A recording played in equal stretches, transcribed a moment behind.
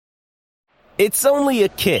It's only a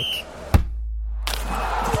kick,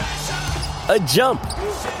 a jump,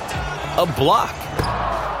 a block.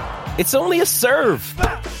 It's only a serve.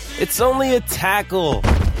 It's only a tackle,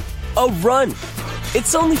 a run.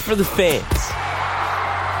 It's only for the fans.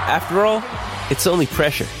 After all, it's only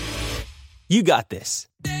pressure. You got this.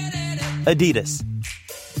 Adidas.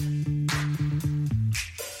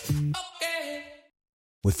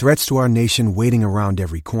 With threats to our nation waiting around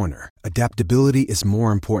every corner, adaptability is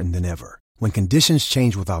more important than ever. When conditions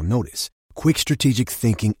change without notice, quick strategic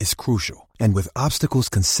thinking is crucial. And with obstacles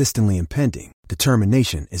consistently impending,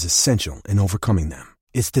 determination is essential in overcoming them.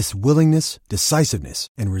 It's this willingness, decisiveness,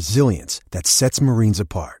 and resilience that sets Marines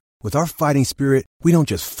apart. With our fighting spirit, we don't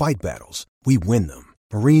just fight battles, we win them.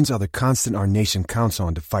 Marines are the constant our nation counts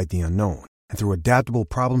on to fight the unknown. And through adaptable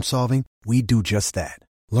problem solving, we do just that.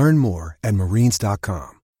 Learn more at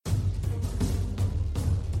marines.com.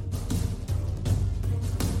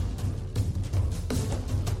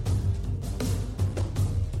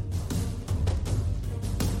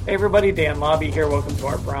 Hey everybody, Dan Lobby here. Welcome to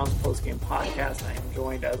our Browns postgame podcast. I am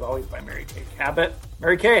joined as always by Mary Kay Cabot.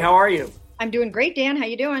 Mary Kay, how are you? I'm doing great, Dan. How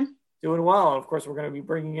you doing? Doing well. Of course, we're going to be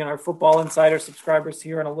bringing in our Football Insider subscribers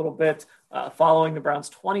here in a little bit, following the Browns'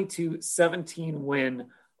 22-17 win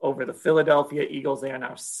over the Philadelphia Eagles. They are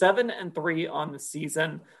now 7-3 on the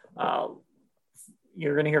season.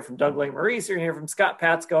 You're going to hear from Doug Lesmerises. You're going to hear from Scott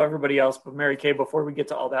Patsko, everybody else. But Mary Kay, before we get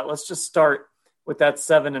to all that, let's just start with that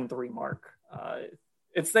 7-3 mark.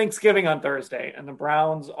 It's Thanksgiving on Thursday, and the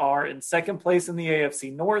Browns are in second place in the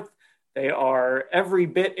AFC North. They are every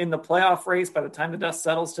bit in the playoff race. By the time the dust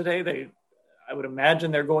settles today, I would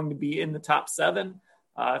imagine they're going to be in the top 7.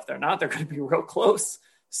 If they're not, they're going to be real close.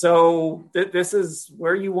 So this is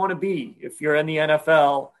where you want to be if you're in the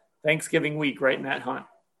NFL Thanksgiving week, right in that hunt.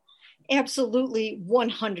 Absolutely,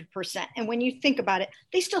 100%. And when you think about it,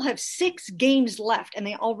 they still have 6 games left, and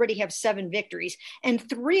they already have 7 victories. And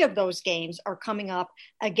 3 of those games are coming up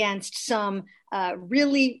against some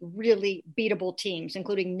really, really beatable teams,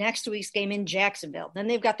 including next week's game in Jacksonville. Then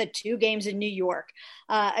they've got the 2 games in New York.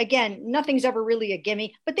 Again, nothing's ever really a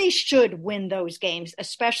gimme, but they should win those games,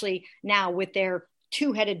 especially now with their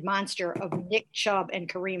 2-headed monster of Nick Chubb and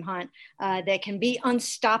Kareem Hunt that can be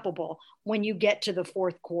unstoppable when you get to the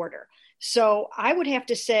fourth quarter. So I would have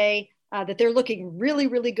to say that they're looking really,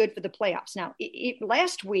 really good for the playoffs. Now,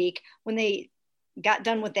 last week, when they got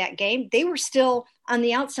done with that game, they were still on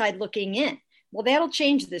the outside looking in. Well, that'll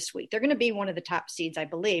change this week. They're going to be one of the top seeds, I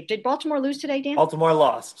believe. Did Baltimore lose today, Dan? Baltimore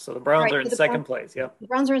lost. So the Browns are in second place. Yep. The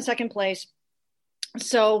Browns are in second place.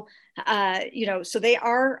 So, so they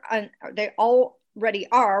already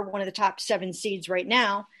are one of the top 7 seeds right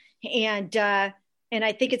now. And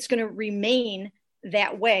I think it's going to remain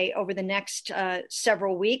that way over the next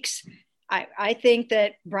several weeks. I think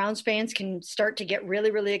that Browns fans can start to get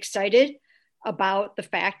really, really excited about the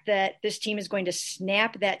fact that this team is going to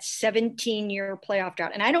snap that 17-year playoff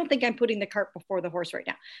drought. And I don't think I'm putting the cart before the horse right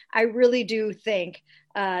now. I really do think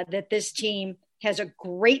that this team has a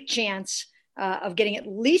great chance of getting at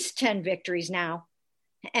least 10 victories now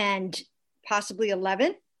and possibly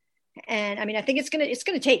 11. And I mean, I think it's going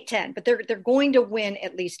to take 10, but they're going to win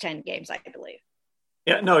at least 10 games, I believe.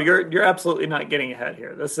 Yeah, no, you're absolutely not getting ahead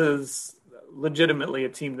here. This is legitimately a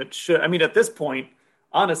team that should, I mean, at this point,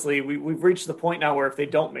 honestly, we've reached the point now where if they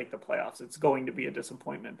don't make the playoffs, it's going to be a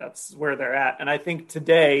disappointment. That's where they're at. And I think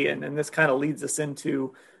today, and this kind of leads us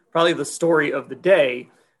into probably the story of the day,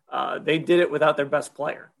 they did it without their best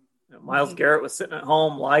player. Myles Garrett was sitting at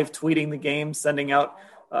home, live tweeting the game, sending out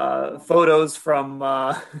photos from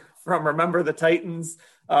Remember the Titans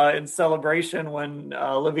in celebration when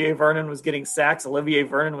Olivier Vernon was getting sacks. Olivier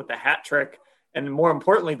Vernon with the hat trick, and more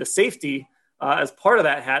importantly, the safety as part of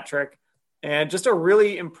that hat trick. And just a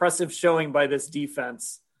really impressive showing by this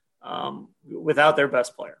defense without their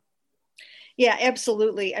best player. Yeah,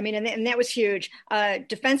 absolutely. I mean, and that was huge.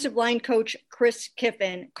 Defensive line coach Chris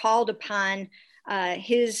Kiffin called upon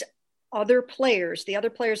his other players, the other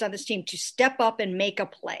players on this team, to step up and make a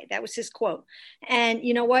play. That was his quote. And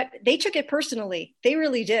you know what? They took it personally. They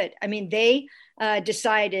really did. I mean, they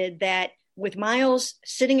decided that with Myles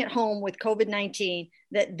sitting at home with COVID-19,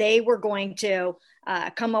 that they were going to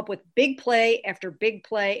come up with big play after big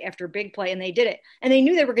play after big play, and they did it. And they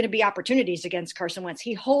knew there were going to be opportunities against Carson Wentz.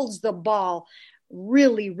 He holds the ball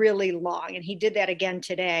really, really long, and he did that again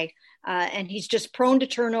today. And he's just prone to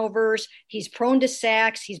turnovers. He's prone to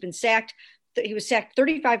sacks. He's been sacked. He was sacked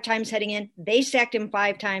 35 times heading in. They sacked him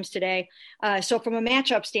 5 times today. So from a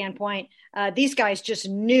matchup standpoint, these guys just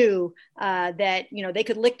knew that, they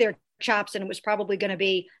could lick their chops, and it was probably going to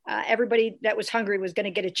be everybody that was hungry was going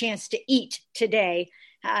to get a chance to eat today.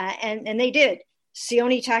 And they did.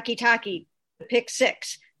 Sione Takitaki, pick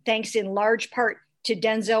 6, thanks in large part to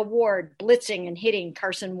Denzel Ward blitzing and hitting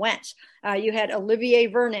Carson Wentz. You had Olivier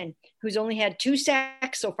Vernon, who's only had 2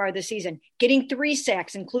 sacks so far this season, getting 3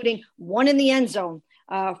 sacks, including 1 in the end zone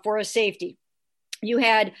for a safety. You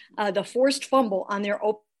had the forced fumble on their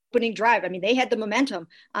opening drive. I mean, they had the momentum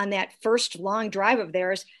on that first long drive of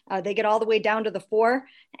theirs. They get all the way down to the 4,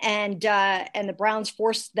 and the Browns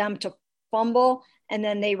forced them to fumble, and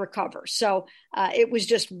then they recover. So it was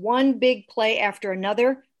just one big play after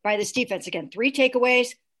another by this defense. Again, 3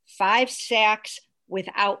 takeaways, 5 sacks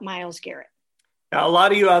without Myles Garrett. Now, a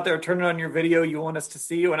lot of you out there turning on your video, you want us to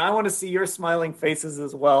see you, and I want to see your smiling faces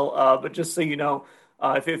as well. But just so you know,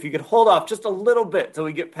 if you could hold off just a little bit till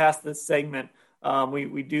we get past this segment,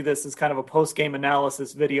 we do this as kind of a post-game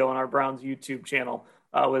analysis video on our Browns YouTube channel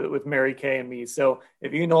with Mary Kay and me. So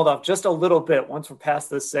if you can hold off just a little bit once we're past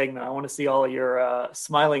this segment, I want to see all of your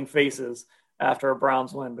smiling faces after a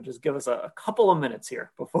Browns win, but just give us a couple of minutes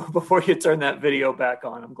here before you turn that video back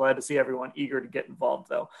on. I'm glad to see everyone eager to get involved,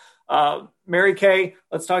 though. Mary Kay,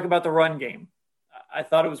 let's talk about the run game. I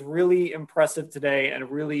thought it was really impressive today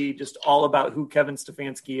and really just all about who Kevin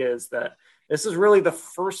Stefanski is, that this is really the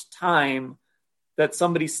first time that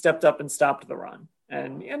somebody stepped up and stopped the run.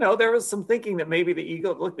 And, you know, there was some thinking that maybe the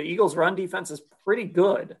Eagles run defense is pretty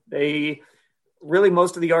good. Really,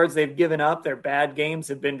 most of the yards they've given up, their bad games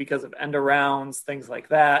have been because of end arounds, things like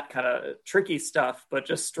that, kind of tricky stuff. But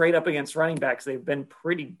just straight up against running backs, they've been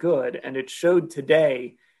pretty good. And it showed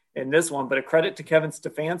today in this one. But a credit to Kevin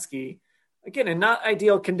Stefanski, again, in not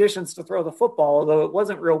ideal conditions to throw the football, although it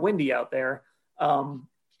wasn't real windy out there.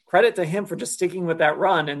 Credit to him for just sticking with that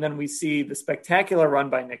run. And then we see the spectacular run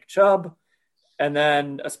by Nick Chubb, and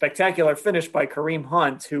then a spectacular finish by Kareem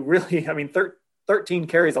Hunt, who really, 13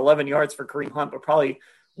 carries, 11 yards for Kareem Hunt, but probably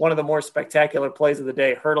one of the more spectacular plays of the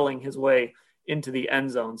day, hurtling his way into the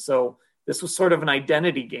end zone. So this was sort of an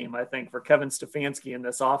identity game, I think, for Kevin Stefanski in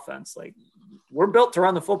this offense. Like, we're built to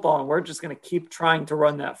run the football, and we're just going to keep trying to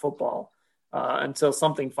run that football until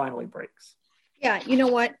something finally breaks. Yeah, you know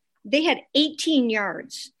what? They had 18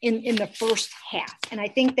 yards in the first half. And I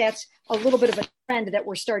think that's a little bit of a trend that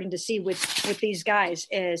we're starting to see with these guys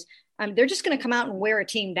is they're just going to come out and wear a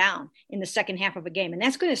team down in the second half of a game. And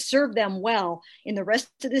that's going to serve them well in the rest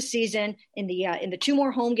of the season, in the 2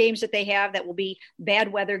 more home games that they have that will be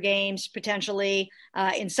bad weather games, potentially,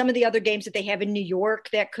 in some of the other games that they have in New York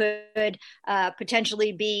that could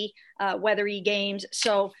potentially be weathery games.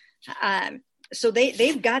 So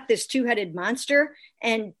they've got this 2-headed monster,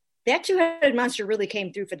 and that 2-headed monster really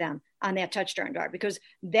came through for them on that touchdown drive because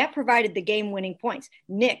that provided the game-winning points.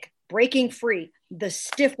 Nick breaking free, the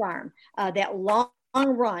stiff arm, that long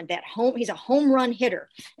run, he's a home run hitter,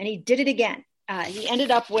 and he did it again. He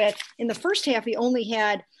ended up with, in the first half, he only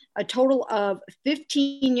had a total of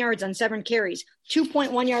 15 yards on 7 carries,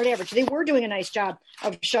 2.1 yard average. They were doing a nice job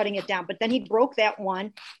of shutting it down, but then he broke that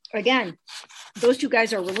one. Again, those 2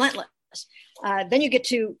 guys are relentless. Then you get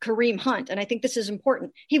to Kareem Hunt, and I think this is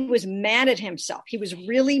important. He was mad at himself. He was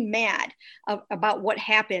really mad about what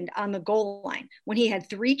happened on the goal line when he had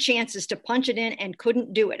 3 chances to punch it in and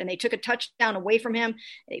couldn't do it. And they took a touchdown away from him.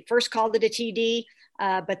 They first called it a TD,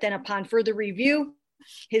 but then upon further review,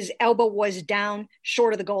 his elbow was down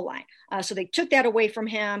short of the goal line. So they took that away from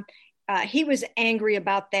him. He was angry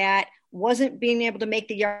about that. Wasn't being able to make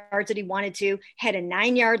the yards that he wanted to, had a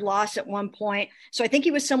 9-yard loss at one point. So I think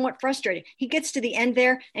he was somewhat frustrated. He gets to the end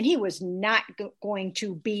there, and he was not going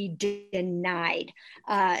to be denied.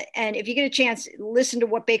 And if you get a chance, listen to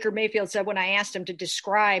what Baker Mayfield said when I asked him to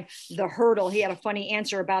describe the hurdle. He had a funny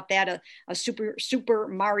answer about that, a Super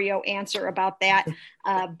Mario answer about that.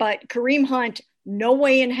 But Kareem Hunt, no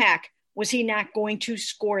way in heck was he not going to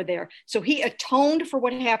score there. So he atoned for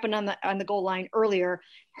what happened on the goal line earlier,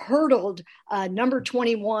 hurdled number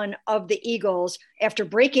 21 of the Eagles after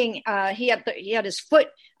breaking. He had his foot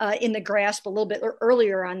in the grasp a little bit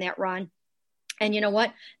earlier on that run. And you know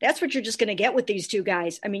what? That's what you're just going to get with these 2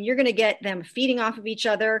 guys. I mean, you're going to get them feeding off of each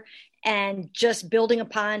other and just building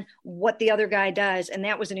upon what the other guy does. And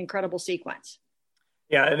that was an incredible sequence.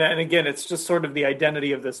 Yeah. And again, it's just sort of the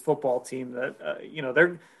identity of this football team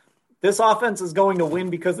that, this offense is going to win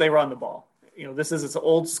because they run the ball. This is as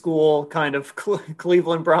old school kind of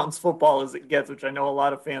Cleveland Browns football as it gets, which I know a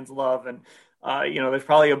lot of fans love. And, there's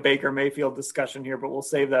probably a Baker Mayfield discussion here, but we'll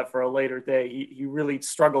save that for a later day. He really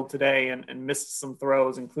struggled today and missed some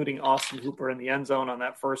throws, including Austin Hooper in the end zone on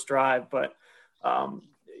that first drive. But,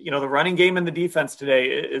 the running game and the defense today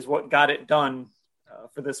is what got it done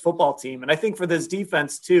for this football team. And I think for this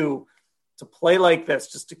defense too, to play like this,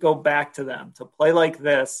 just to go back to them, to play like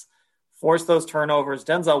this force those turnovers.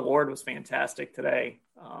 Denzel Ward was fantastic today.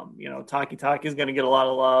 Taki is going to get a lot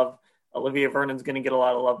of love. Olivia Vernon's going to get a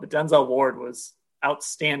lot of love, but Denzel Ward was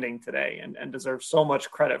outstanding today and deserves so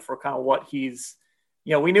much credit for kind of what he's,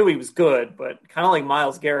 we knew he was good, but kind of like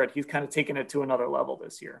Myles Garrett, he's kind of taken it to another level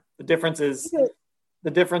this year. The difference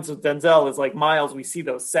with Denzel is like Myles, we see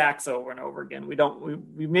those sacks over and over again.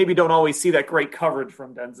 We maybe don't always see that great coverage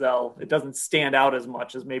from Denzel. It doesn't stand out as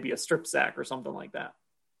much as maybe a strip sack or something like that.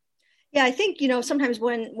 Yeah, I think, sometimes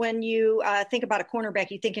when you think about a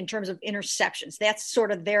cornerback, you think in terms of interceptions. That's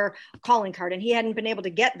sort of their calling card. And he hadn't been able to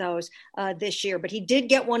get those this year, but he did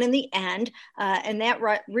get one in the end. And that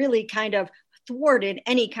really kind of thwarted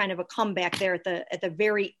any kind of a comeback there at the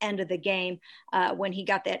very end of the game when he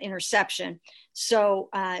got that interception. So,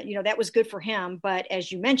 that was good for him. But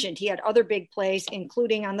as you mentioned, he had other big plays,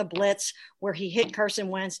 including on the blitz where he hit Carson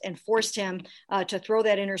Wentz and forced him to throw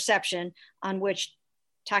that interception, on which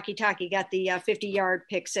Taki got the 50-yard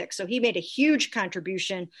pick six. So he made a huge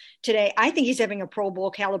contribution today. I think he's having a Pro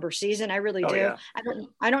Bowl caliber season. I really do. Yeah.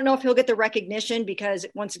 I don't know if he'll get the recognition because,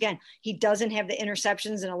 once again, he doesn't have the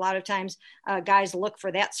interceptions. And a lot of times guys look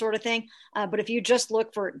for that sort of thing. But if you just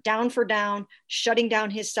look for down, shutting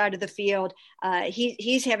down his side of the field,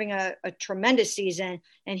 he's having a tremendous season.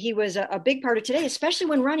 And he was a big part of today, especially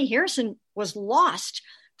when Ronnie Harrison was lost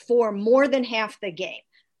for more than half the game.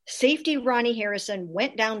 Safety Ronnie Harrison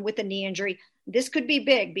went down with a knee injury. This could be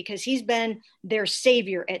big because he's been their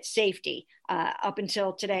savior at safety up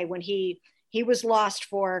until today when he was lost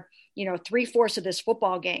for, 3/4 of this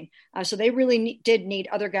football game. So they really did need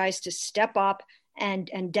other guys to step up. And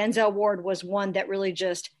Denzel Ward was one that really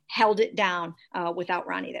just held it down without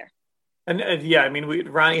Ronnie there. And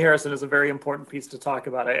Ronnie Harrison is a very important piece to talk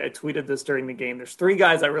about. I tweeted this during the game. There's 3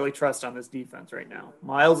 guys I really trust on this defense right now.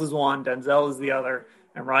 Myles is one, Denzel is the other,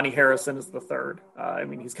 and Ronnie Harrison is the third.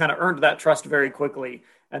 He's kind of earned that trust very quickly,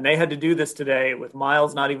 and they had to do this today with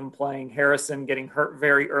Myles not even playing, Harrison getting hurt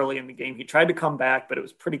very early in the game. He tried to come back, but it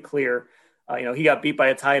was pretty clear. He got beat by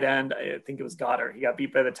a tight end. I think it was Goddard. He got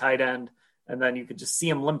beat by the tight end, and then you could just see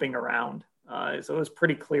him limping around. So it was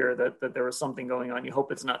pretty clear that there was something going on. You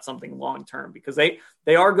hope it's not something long-term because they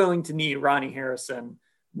are going to need Ronnie Harrison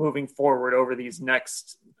moving forward over these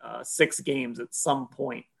next 6 games at some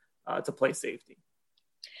point to play safety.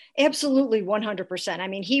 Absolutely,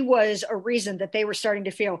 100%. He was a reason that they were starting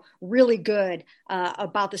to feel really good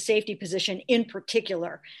about the safety position in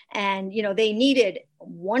particular. And, they needed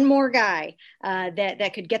one more guy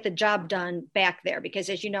that could get the job done back there because,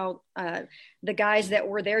 as you know, the guys that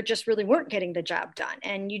were there just really weren't getting the job done.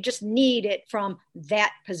 And you just need it from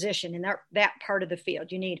that position and that part of the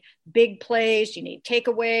field. You need big plays, you need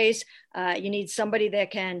takeaways, you need somebody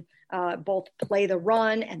that can both play the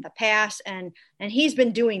run and the pass. And he's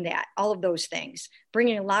been doing that, all of those things,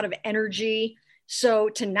 bringing a lot of energy. So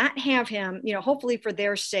to not have him, hopefully for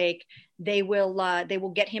their sake, they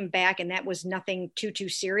will get him back. And that was nothing too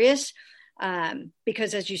serious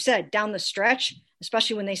because, as you said, down the stretch,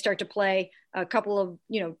 especially when they start to play a couple of,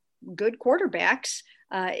 good quarterbacks,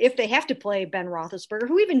 if they have to play Ben Roethlisberger,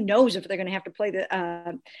 who even knows if they're going to have to play the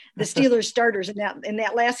Steelers starters in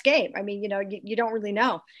that last game? You don't really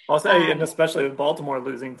know. I'll say, and especially with Baltimore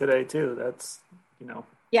losing today too. That's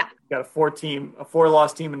yeah, got a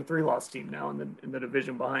 4-loss team and a 3-loss team now in the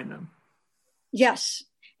division behind them. Yes,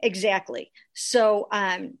 exactly. So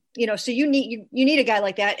so you need a guy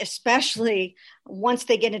like that, especially once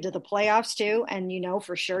they get into the playoffs too, and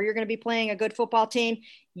for sure you're going to be playing a good football team.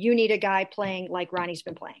 You need a guy playing like Ronnie's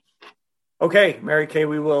been playing. Okay, Mary Kay,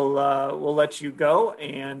 we will we'll let you go,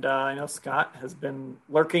 and I know Scott has been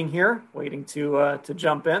lurking here, waiting to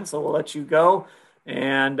jump in, so we'll let you go,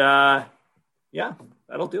 and yeah,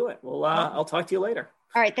 that'll do it. Well, I'll talk to you later.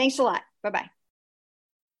 All right, thanks a lot. Bye-bye.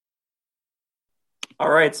 All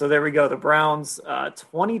right, so there we go. The Browns,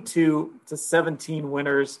 22-17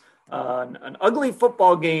 winners. An ugly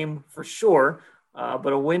football game for sure,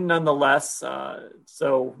 but a win nonetheless.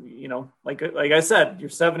 So, like I said, you're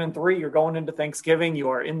 7-3. You're going into Thanksgiving.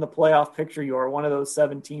 You are in the playoff picture. You are one of those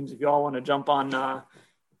 7 teams. If you all want to jump on,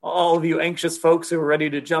 all of you anxious folks who are ready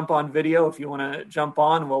to jump on video, if you want to jump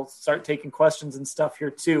on, we'll start taking questions and stuff here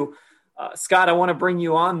too. Scott, I want to bring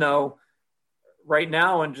you on though right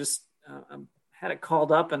now and just had it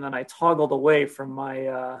called up and then I toggled away from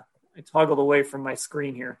my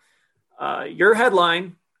screen here. Your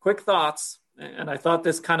headline, quick thoughts, and I thought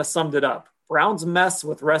this kind of summed it up. Browns mess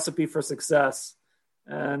with recipe for success,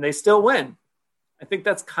 and they still win. I think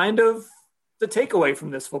that's kind of the takeaway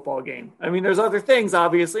from this football game. There's other things,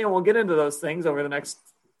 obviously, and we'll get into those things over the next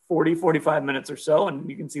 40, 45 minutes or so, and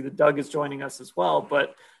you can see that Doug is joining us as well.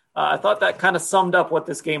 But I thought that kind of summed up what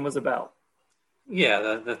this game was about.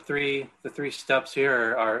 Yeah, the three steps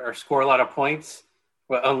here are score a lot of points,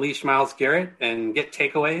 unleash Myles Garrett, and get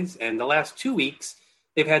takeaways. And the last 2 weeks,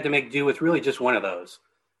 they've had to make do with really just one of those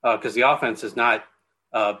because the offense has not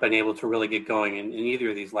been able to really get going in either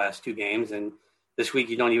of these last two games. And this week,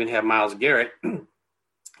 you don't even have Myles Garrett.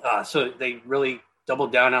 So they really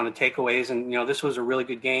doubled down on the takeaways. And, this was a really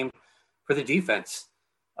good game for the defense.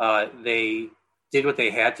 They did what they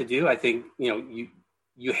had to do. I think,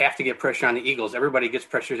 you have to get pressure on the Eagles. Everybody gets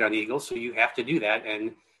pressures on the Eagles, so you have to do that.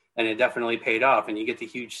 And it definitely paid off. And you get the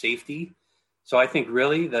huge safety. So I think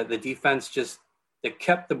really the defense they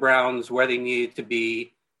kept the Browns where they needed to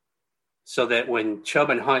be so that when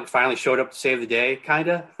Chubb and Hunt finally showed up to save the day, kind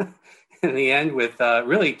of, in the end with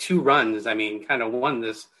really two runs, kind of won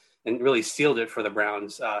this and really sealed it for the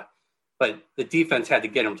Browns. But the defense had to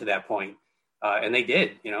get them to that point. And they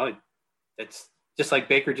did. It's just like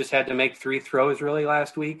Baker just had to make 3 throws really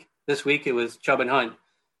last week. This week it was Chubb and Hunt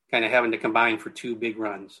kind of having to combine for 2 big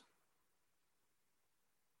runs.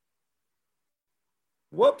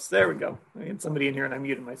 Whoops, there we go. I had somebody in here and I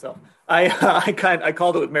muted myself. I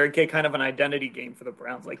called it with Mary Kay kind of an identity game for the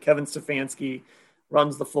Browns. Like Kevin Stefanski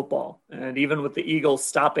runs the football. And even with the Eagles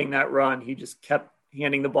stopping that run, he just kept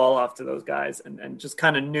handing the ball off to those guys and just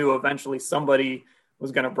kind of knew eventually somebody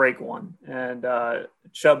was going to break one. And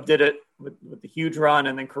Chubb did it with the huge run,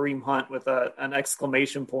 and then Kareem Hunt with an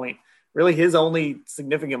exclamation point. Really his only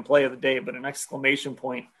significant play of the day, but an exclamation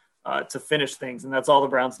point to finish things. And that's all the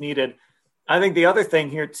Browns needed. I think the other thing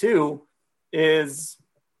here, too, is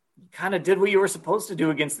you kind of did what you were supposed to do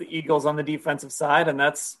against the Eagles on the defensive side, and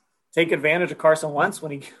that's take advantage of Carson Wentz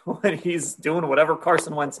when he's doing whatever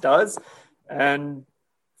Carson Wentz does and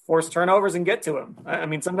force turnovers and get to him.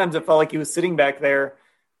 Sometimes it felt like he was sitting back there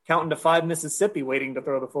counting to 5 Mississippi waiting to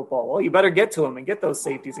throw the football. Well, you better get to him and get those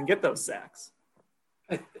safeties and get those sacks.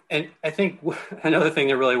 And I think another thing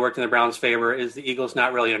that really worked in the Browns' favor is the Eagles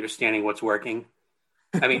not really understanding what's working.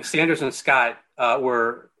 Sanders and Scott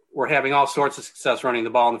were having all sorts of success running the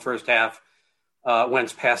ball in the first half.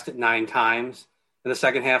 Wentz passed it 9 times. In the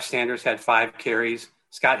second half, Sanders had 5 carries.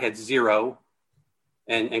 Scott had 0.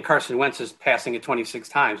 And Carson Wentz is passing it 26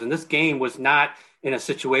 times. And this game was not in a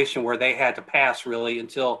situation where they had to pass really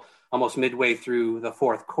until almost midway through the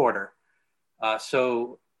fourth quarter.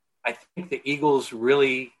 So I think the Eagles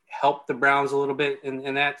really helped the Browns a little bit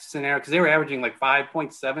in that scenario because they were averaging like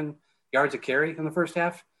 5.7 yards a carry in the first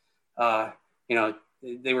half.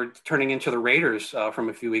 They were turning into the Raiders from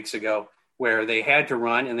a few weeks ago where they had to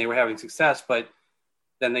run and they were having success, but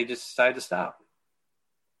then they just decided to stop.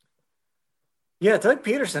 Yeah, Doug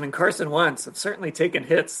Peterson and Carson Wentz have certainly taken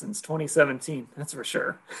hits since 2017. That's for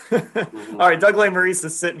sure. Mm-hmm. All right, Doug Lesmerises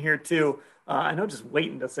is sitting here too. I know, just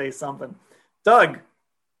waiting to say something. Doug,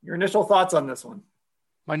 your initial thoughts on this one?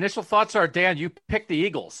 My initial thoughts are, Dan, you picked the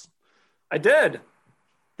Eagles. I did.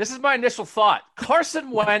 This is my initial thought. Carson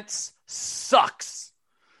Wentz sucks.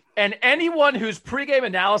 And anyone whose pregame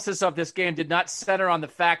analysis of this game did not center on the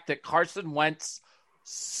fact that Carson Wentz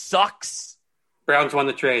sucks. Browns won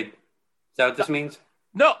the trade. Is that what this means?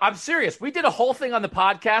 No, I'm serious. We did a whole thing on the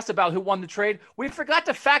podcast about who won the trade. We forgot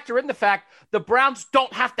to factor in the fact the Browns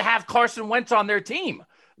don't have to have Carson Wentz on their team.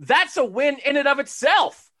 That's a win in and of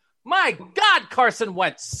itself. My God, Carson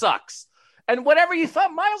Wentz sucks. And whatever you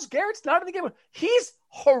thought, Myles Garrett's not in the game. He's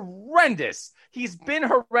horrendous. He's been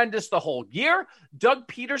horrendous the whole year. Doug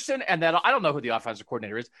Peterson and that, I don't know who the offensive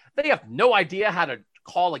coordinator is. They have no idea how to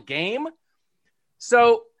call a game.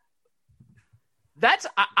 So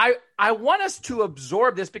I want us to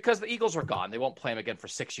absorb this because the Eagles are gone. They won't play him again for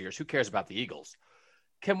 6 years. Who cares about the Eagles?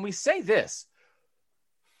 Can we say this?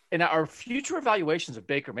 In our future evaluations of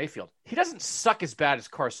Baker Mayfield, he doesn't suck as bad as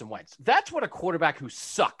Carson Wentz. That's what a quarterback who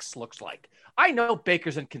sucks looks like. I know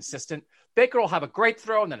Baker's inconsistent. Baker will have a great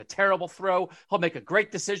throw and then a terrible throw. He'll make a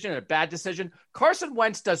great decision and a bad decision. Carson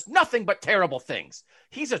Wentz does nothing but terrible things.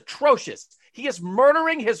 He's atrocious. He is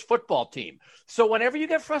murdering his football team. So whenever you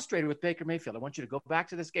get frustrated with Baker Mayfield, I want you to go back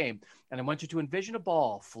to this game, and I want you to envision a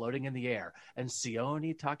ball floating in the air and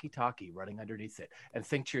Sione Takitaki running underneath it and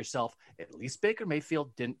think to yourself, at least Baker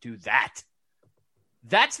Mayfield didn't do that.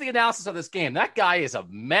 That's the analysis of this game. That guy is a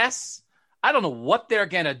mess. I don't know what they're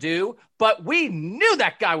going to do, but we knew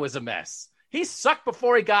that guy was a mess. He sucked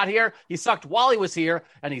before he got here. He sucked while he was here,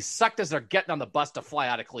 and he sucked as they're getting on the bus to fly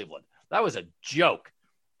out of Cleveland. That was a joke.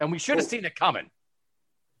 And we should have seen it coming.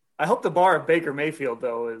 I hope the bar of Baker Mayfield,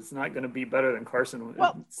 though, is not going to be better than Carson.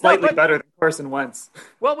 Well, slightly better than Carson Wentz.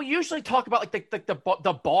 Well, we usually talk about like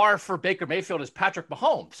the bar for Baker Mayfield is Patrick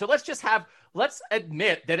Mahomes. So let's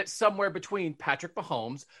admit that it's somewhere between Patrick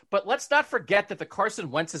Mahomes, but let's not forget that the Carson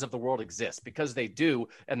Wentzes of the world exist, because they do,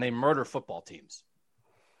 and they murder football teams.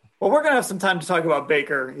 Well, we're going to have some time to talk about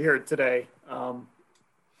Baker here today.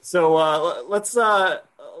 So let's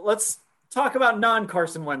talk about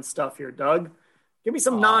non-Carson Wentz stuff here, Doug. Give me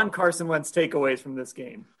some non-Carson Wentz takeaways from this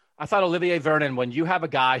game. I thought Olivier Vernon, when you have a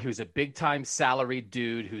guy who's a big-time salaried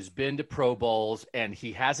dude who's been to Pro Bowls and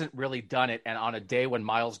he hasn't really done it, and on a day when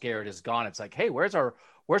Myles Garrett is gone, it's like, hey, where's our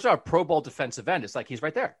Pro Bowl defensive end? It's like, he's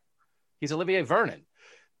right there. He's Olivier Vernon.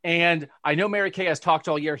 And I know Mary Kay has talked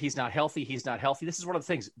all year. He's not healthy. This is one of the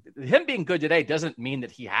things. Him being good today doesn't mean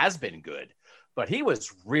that he has been good, but he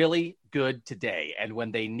was really good today. And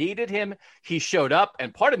when they needed him, he showed up.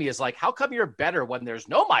 And part of me is like, how come you're better when there's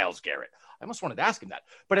no Myles Garrett? I almost wanted to ask him that.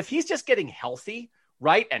 But if he's just getting healthy,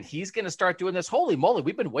 right, and he's going to start doing this, holy moly,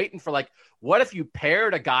 we've been waiting for, like, what if you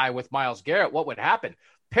paired a guy with Myles Garrett? What would happen?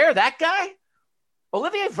 Pair that guy?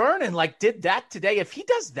 Olivier Vernon, like, did that today. If he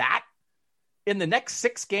does that in the next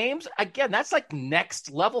 6 games, again, that's like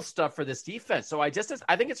next level stuff for this defense. So I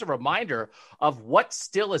think it's a reminder of what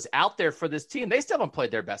still is out there for this team. They still haven't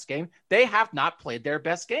played their best game. They have not played their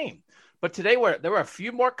best game. But today, there were a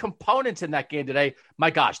few more components in that game today.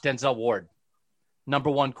 My gosh, Denzel Ward,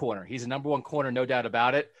 number 1 corner. He's a number 1 corner, no doubt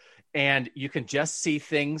about it. And you can just see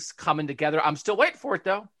things coming together. I'm still waiting for it,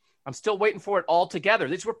 though. I'm still waiting for it all together.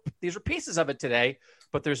 These were pieces of it today,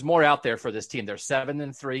 but there's more out there for this team. They're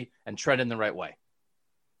 7-3 and trending the right way.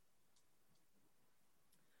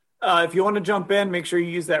 If you want to jump in, make sure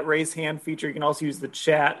you use that raise hand feature. You can also use the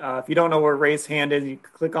chat. If you don't know where raise hand is, you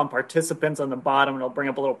click on participants on the bottom, and it'll bring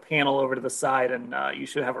up a little panel over to the side, and you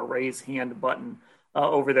should have a raise hand button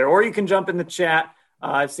over there. Or you can jump in the chat.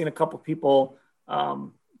 I've seen a couple people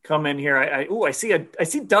come in here. I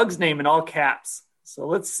see Doug's name in all caps. So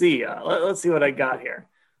let's see. Let's see what I got here.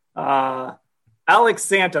 Alex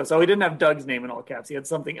Santos. Oh, he didn't have Doug's name in all caps. He had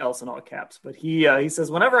something else in all caps. But he says,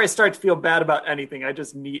 whenever I start to feel bad about anything, I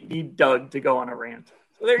just need Doug to go on a rant.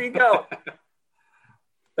 So there you go.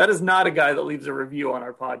 That is not a guy that leaves a review on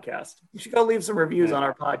our podcast. You should go leave some reviews on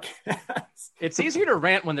our podcast. It's easier to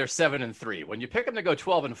rant when they're 7-3. When you pick them to go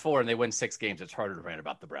 12-4 and they win 6 games, it's harder to rant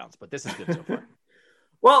about the Browns. But this is good so far.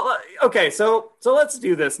 Well, okay, so let's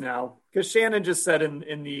do this now, because Shannon just said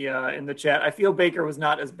in the chat, I feel Baker was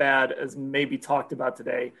not as bad as maybe talked about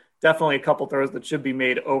today. Definitely a couple throws that should be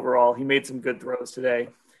made overall. He made some good throws today.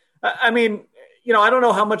 I mean, I don't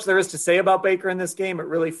know how much there is to say about Baker in this game. It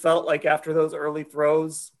really felt like after those early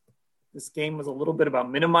throws, this game was a little bit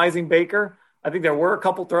about minimizing Baker. I think there were a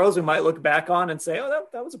couple throws we might look back on and say, oh,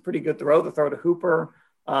 that was a pretty good throw, the throw to Hooper.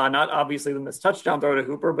 Not obviously the missed touchdown throw to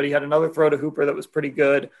Hooper, but he had another throw to Hooper that was pretty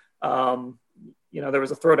good. There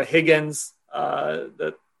was a throw to Higgins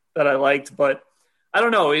that I liked, but I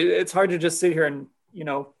don't know. It's hard to just sit here and,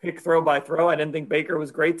 pick throw by throw. I didn't think Baker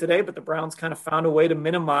was great today, but the Browns kind of found a way to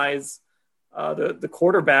minimize the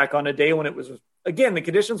quarterback on a day when it was, again, the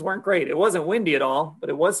conditions weren't great. It wasn't windy at all, but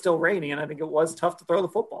it was still rainy, and I think it was tough to throw the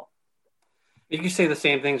football. You can say the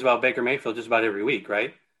same things about Baker Mayfield just about every week,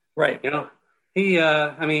 right? Right. He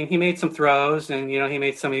made some throws, and, he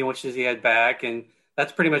made some he wishes he had back. And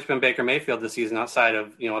that's pretty much been Baker Mayfield this season outside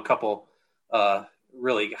of, a couple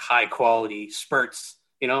really high quality spurts,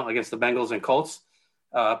 against the Bengals and Colts.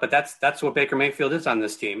 But that's what Baker Mayfield is on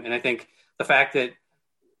this team. And I think the fact that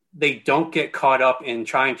they don't get caught up in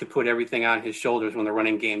trying to put everything on his shoulders when the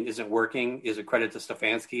running game isn't working is a credit to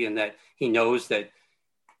Stefanski, and that he knows that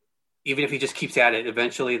even if he just keeps at it,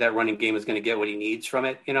 eventually that running game is going to get what he needs from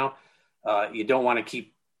it. You don't want to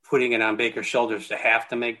keep putting it on Baker's shoulders to have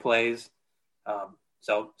to make plays.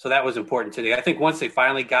 So that was important today. I think once they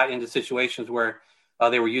finally got into situations where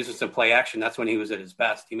they were using some play action, that's when he was at his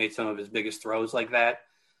best. He made some of his biggest throws like that.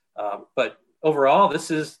 But overall, we're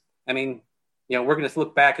going to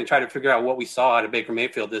look back and try to figure out what we saw out of Baker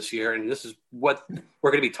Mayfield this year. And this is what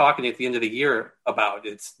we're going to be talking at the end of the year about.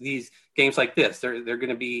 It's these games like this. They're going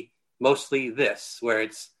to be mostly this, where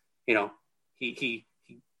it's, he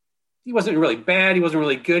wasn't really bad. He wasn't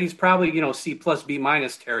really good. He's probably, C plus B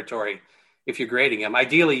minus territory if you're grading him.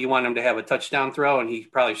 Ideally, you want him to have a touchdown throw, and he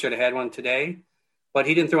probably should have had one today. But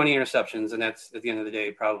he didn't throw any interceptions, and that's, at the end of the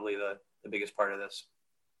day, probably the biggest part of this.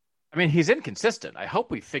 I mean, he's inconsistent. I hope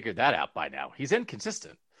we figured that out by now. He's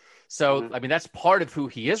inconsistent. So, that's part of who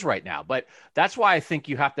he is right now. But that's why I think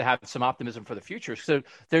you have to have some optimism for the future. So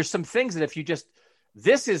there's some things that if you just,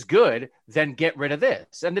 this is good, then get rid of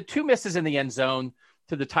this. And the 2 misses in the end zone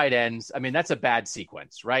to the tight ends. I mean, that's a bad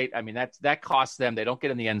sequence, right? I mean, that costs them. They don't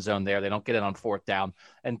get in the end zone there. They don't get in on fourth down.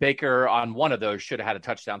 And Baker on one of those should have had a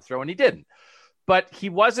touchdown throw, and he didn't. But he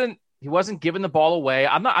wasn't giving the ball away.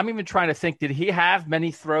 I'm even trying to think, did he have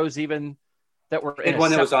many throws even that were in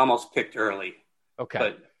one that was almost picked early? Okay. But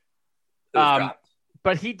it was dropped.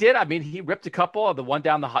 But he did. I mean, he ripped a couple of the one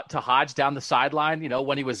down to Hodge down the sideline.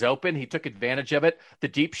 When he was open, he took advantage of it. The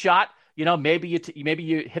deep shot, maybe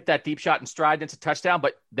you hit that deep shot in stride and it's a touchdown,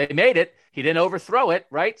 but they made it. He didn't overthrow it,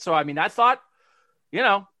 right? So, I mean, I thought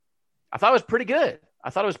it was pretty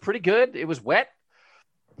good. It was wet.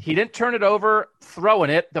 He didn't turn it over throwing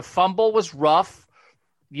it. The fumble was rough.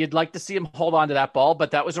 You'd like to see him hold on to that ball,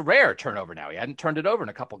 but that was a rare turnover now. He hadn't turned it over in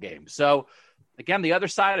a couple games. So, again, the other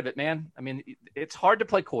side of it, man, I mean, it's hard to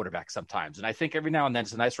play quarterback sometimes. And I think every now and then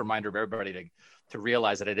it's a nice reminder of everybody to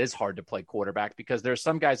realize that it is hard to play quarterback because there's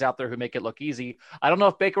some guys out there who make it look easy. I don't know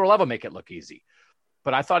if Baker will ever make it look easy,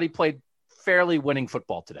 but I thought he played fairly winning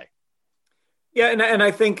football today. Yeah, and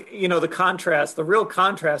I think, the real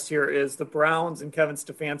contrast here is the Browns and Kevin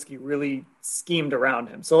Stefanski really schemed around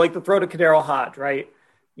him. So, like the throw to KhaDarel Hodge, right?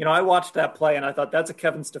 I watched that play and I thought that's a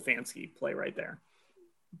Kevin Stefanski play right there.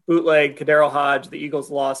 Bootleg, KhaDarel Hodge, the Eagles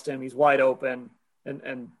lost him. He's wide open,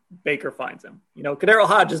 and Baker finds him. KhaDarel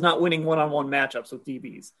Hodge is not winning one-on-one matchups with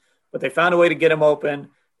DBs, but they found a way to get him open.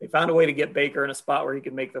 They found a way to get Baker in a spot where he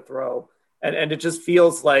could make the throw. And it just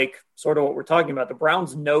feels like sort of what we're talking about. The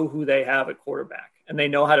Browns know who they have at quarterback, and they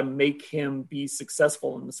know how to make him be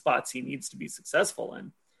successful in the spots he needs to be successful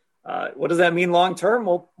in. What does that mean long-term?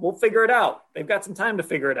 We'll figure it out. They've got some time to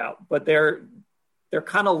figure it out, but they're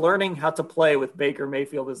kind of learning how to play with Baker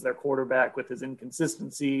Mayfield as their quarterback, with his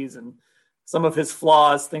inconsistencies and some of his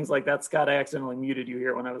flaws, things like that. Scott, I accidentally muted you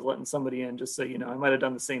here when I was letting somebody in, just so you know. I might have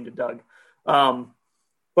done the same to Doug.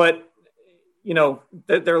 But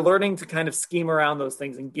they're learning to kind of scheme around those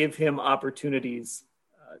things and give him opportunities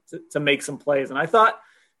to make some plays. And I thought,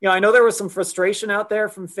 I know there was some frustration out there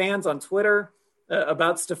from fans on Twitter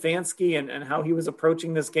about Stefanski and how he was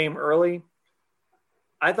approaching this game early.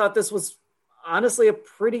 I thought this was honestly a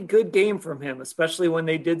pretty good game from him, especially when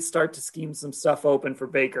they did start to scheme some stuff open for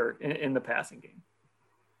Baker in the passing game.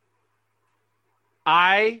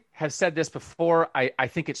 I have said this before. I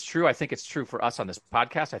think it's true. I think it's true for us on this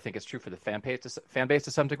podcast. I think it's true for the fan base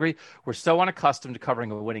to some degree. We're so unaccustomed to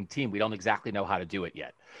covering a winning team, we don't exactly know how to do it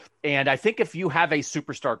yet. And I think if you have a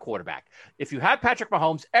superstar quarterback, if you have Patrick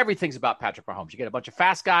Mahomes, everything's about Patrick Mahomes. You get a bunch of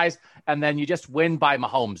fast guys, and then you just win by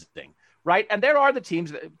Mahomes thing. Right. And there are the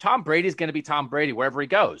teams. Tom Brady is going to be Tom Brady wherever he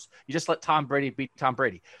goes. You just let Tom Brady beat Tom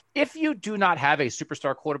Brady. If you do not have a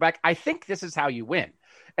superstar quarterback, I think this is how you win.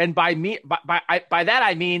 And by that,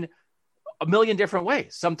 I mean a million different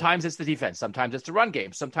ways. Sometimes it's the defense. Sometimes it's the run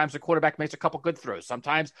game. Sometimes the quarterback makes a couple good throws.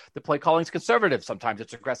 Sometimes the play calling is conservative. Sometimes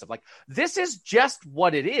it's aggressive. Like, this is just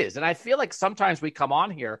what it is. And I feel like sometimes we come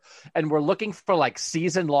on here and we're looking for like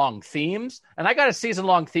season-long themes. And I got a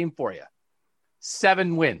season-long theme for you.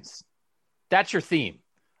 7 wins. That's your theme.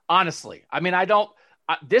 Honestly. I mean,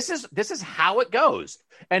 this is how it goes.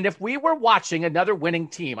 And if we were watching another winning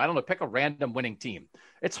team, I don't know, pick a random winning team.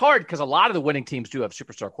 It's hard because a lot of the winning teams do have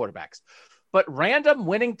superstar quarterbacks. But random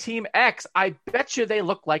winning team X, I bet you they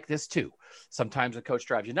look like this too. Sometimes the coach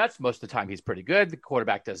drives you nuts. Most of the time he's pretty good. The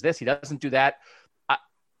quarterback does this. He doesn't do that.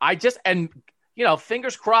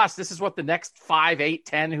 Fingers crossed, this is what the next 5, 8,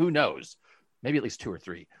 10, who knows, maybe at least 2 or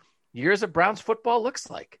 3 years of Browns football looks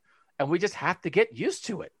like. And we just have to get used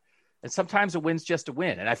to it. And sometimes a win's just a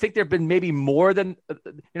win. And I think there have been maybe more than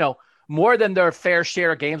their fair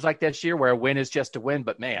share of games like this year where a win is just a win.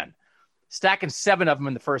 But, man, stacking 7 of them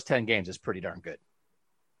in the first 10 games is pretty darn good.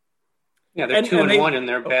 Yeah, they're 2-1 in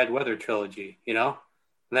their bad weather trilogy, And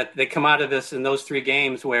that they come out of this in those 3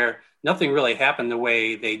 games where nothing really happened the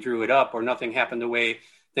way they drew it up, or nothing happened the way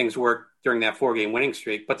things worked during that 4-game winning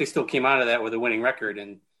streak. But they still came out of that with a winning record.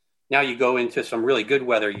 And now you go into some really good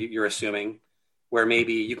weather, you're assuming, where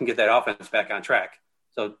maybe you can get that offense back on track.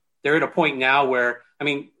 So they're at a point now where, I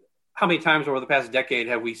mean, how many times over the past decade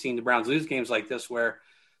have we seen the Browns lose games like this where,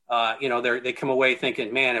 they come away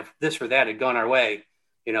thinking, man, if this or that had gone our way,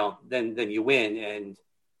 then you win.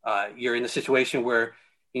 And you're in a situation where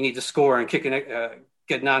you need to score and get an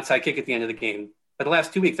onside kick at the end of the game. But the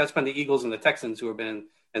last 2 weeks, that's been the Eagles and the Texans who have been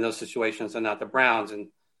in those situations and not the Browns. And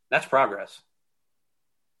that's progress.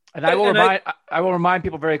 And I will remind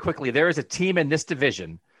people very quickly, there is a team in this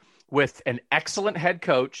division with an excellent head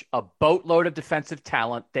coach, a boatload of defensive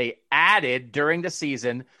talent they added during the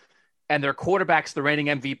season, and their quarterback's the reigning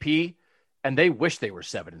MVP, and they wish they were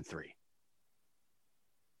 7-3.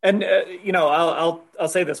 And, I'll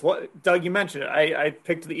say this. Doug, you mentioned it. I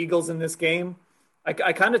picked the Eagles in this game.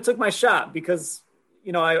 I kind of took my shot because,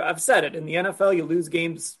 I've said it. In the NFL, you lose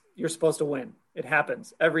games you're supposed to win. It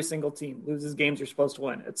happens. Every single team loses games you're supposed to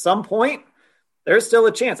win. At some point, there's still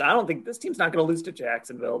a chance. I don't think this team's not going to lose to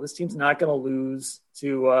Jacksonville. This team's not going to lose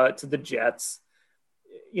to the Jets.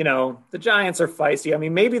 The Giants are feisty. I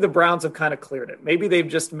mean, maybe the Browns have kind of cleared it. Maybe they've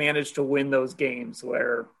just managed to win those games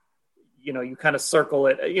where, you kind of circle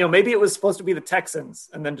it. Maybe it was supposed to be the Texans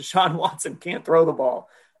and then Deshaun Watson can't throw the ball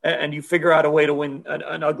and you figure out a way to win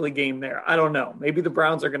an ugly game there. I don't know. Maybe the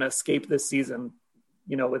Browns are going to escape this season,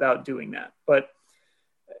 without doing that. But,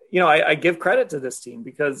 I give credit to this team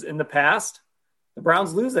because in the past, the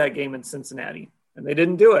Browns lose that game in Cincinnati and they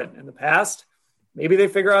didn't do it in the past. Maybe they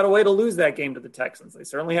figure out a way to lose that game to the Texans. They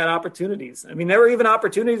certainly had opportunities. I mean, there were even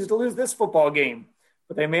opportunities to lose this football game,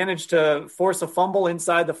 but they managed to force a fumble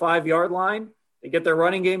inside the 5-yard line. They get their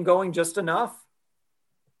running game going just enough.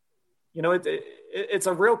 It's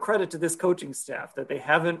a real credit to this coaching staff that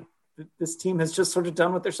this team has just sort of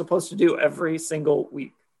done what they're supposed to do every single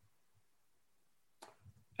week.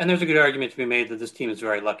 And there's a good argument to be made that this team is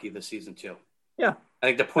very lucky this season too. Yeah. I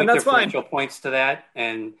think the point differential points to that,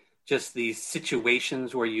 and just these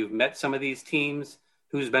situations where you've met some of these teams,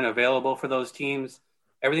 who's been available for those teams,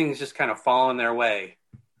 everything's just kind of fallen their way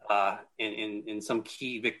in some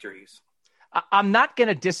key victories. I'm not going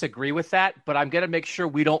to disagree with that, but I'm going to make sure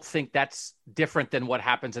we don't think that's different than what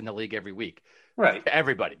happens in the league every week. Right.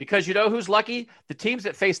 Everybody. Because you know who's lucky? The teams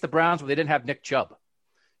that face the Browns when they didn't have Nick Chubb.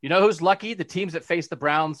 You know who's lucky? The teams that face the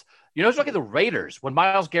Browns. You know who's lucky? The Raiders, when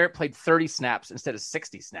Myles Garrett played 30 snaps instead of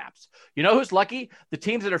 60 snaps. You know who's lucky? The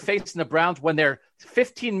teams that are facing the Browns when their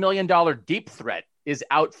 $15 million deep threat is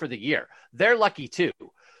out for the year. They're lucky too.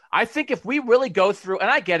 I think if we really go through, and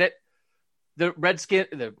I get it,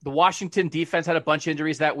 the Washington defense had a bunch of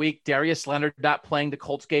injuries that week. Darius Leonard not playing the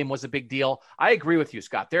Colts game was a big deal. I agree with you,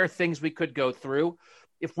 Scott. There are things we could go through.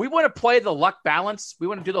 If we want to play the luck balance, we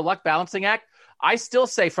want to do the luck balancing act, I still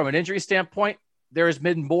say from an injury standpoint, there has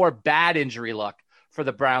been more bad injury luck for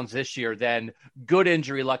the Browns this year than good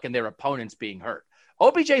injury luck and their opponents being hurt.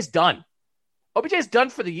 OBJ's done. OBJ's done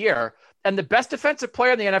for the year, and the best defensive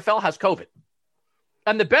player in the NFL has COVID.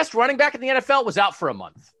 And the best running back in the NFL was out for a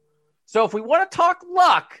month. So if we want to talk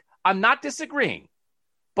luck, I'm not disagreeing,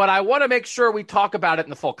 but I want to make sure we talk about it in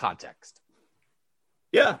the full context.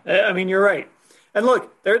 Yeah, I mean, you're right. And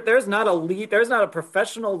look, there's not a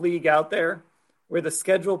professional league out there where the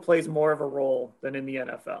schedule plays more of a role than in the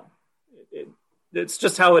NFL. It's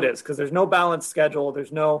just how it is because there's no balanced schedule.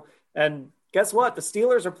 And guess what? The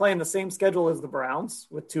Steelers are playing the same schedule as the Browns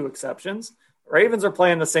with 2 exceptions. Ravens are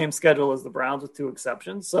playing the same schedule as the Browns with 2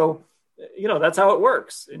 exceptions. So, that's how it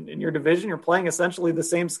works. In your division, you're playing essentially the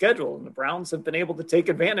same schedule, and the Browns have been able to take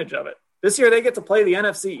advantage of it. This year, they get to play the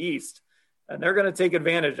NFC East, and they're going to take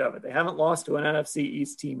advantage of it. They haven't lost to an NFC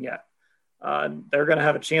East team yet. They're going to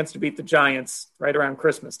have a chance to beat the Giants right around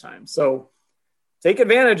Christmas time. So take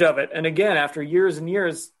advantage of it. And again, after years and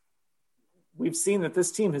years, we've seen that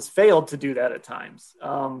this team has failed to do that at times.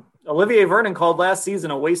 Olivier Vernon called last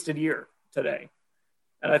season a wasted year today.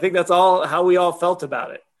 And I think that's how we all felt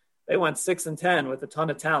about it. They went 6-10 with a ton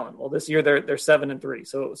of talent. Well, this year they're 7-3.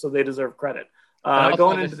 So they deserve credit.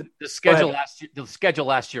 Going into the schedule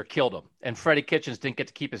last year killed them, and Freddie Kitchens didn't get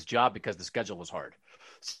to keep his job because the schedule was hard.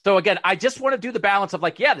 So again, I just want to do the balance of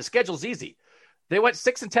the schedule's easy. They went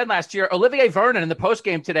 6-10 last year. Olivier Vernon in the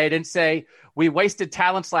postgame today didn't say we wasted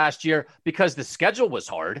talents last year because the schedule was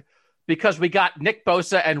hard, because we got Nick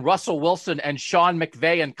Bosa and Russell Wilson and Sean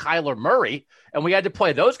McVay and Kyler Murray, and we had to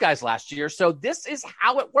play those guys last year. So this is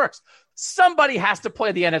how it works. Somebody has to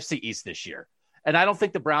play the NFC East this year. And I don't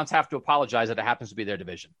think the Browns have to apologize that it happens to be their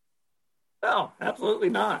division. No, absolutely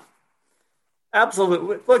not.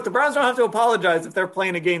 Absolutely. Look, the Browns don't have to apologize if they're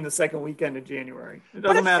playing a game the second weekend of January. It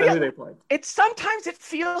doesn't matter who they play. Sometimes it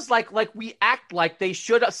feels like we act like they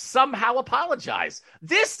should somehow apologize.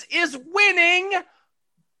 This is winning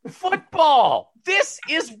football. This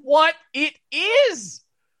is what it is.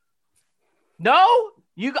 No?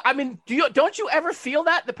 Don't you ever feel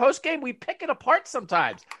that in the post game? We pick it apart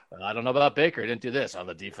sometimes. Well, I don't know about Baker. He didn't do this.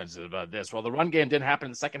 The defense is about this. Well, the run game didn't happen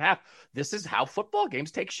in the second half. This is how football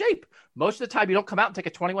games take shape. Most of the time, you don't come out and take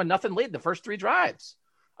a 21-0 lead in the first 3 drives.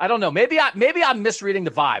 I don't know. Maybe I'm misreading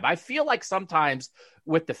the vibe. I feel like sometimes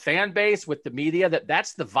with the fan base, with the media,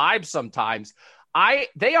 that's the vibe sometimes.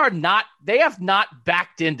 They have not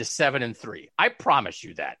backed into 7-3. I promise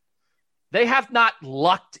you that. They have not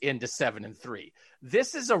lucked into 7-3.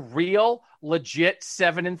 This is a real, legit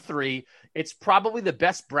 7-3. It's probably the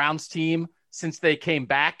best Browns team since they came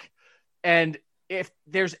back. And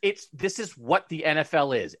this is what the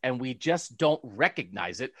NFL is, and we just don't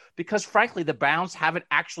recognize it because, frankly, the Browns haven't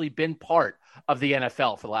actually been part of the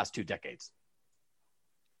NFL for the last 2 decades.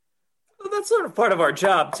 Well, that's sort of part of our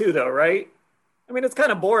job too, though, right? I mean, it's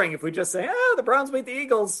kind of boring if we just say, the Browns beat the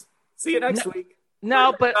Eagles. See you next week.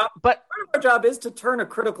 No, but part of our job is to turn a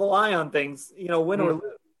critical eye on things, win or lose.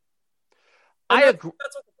 I agree.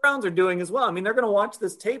 That's what the Browns are doing as well. I mean, they're going to watch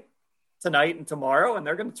this tape tonight and tomorrow, and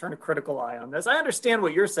they're going to turn a critical eye on this. I understand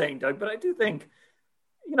what you're saying, Doug, but I do think,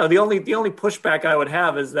 the only pushback I would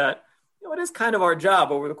have is that, it is kind of our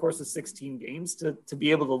job over the course of 16 games to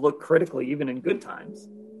be able to look critically, even in good times.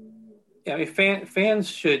 Yeah, I mean, fans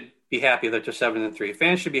should be happy that they're 7-3.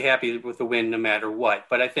 Fans should be happy with the win no matter what.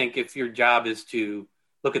 But I think if your job is to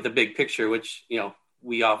look at the big picture, which,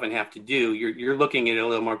 we often have to do, you're looking at it a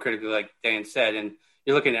little more critically, like Dan said, and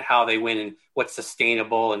you're looking at how they win and what's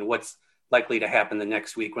sustainable and what's likely to happen the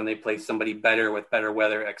next week when they play somebody better with better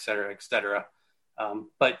weather, et cetera, et cetera.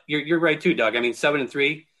 But you're right too, Doug. I mean,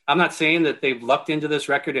 7-3, I'm not saying that they've lucked into this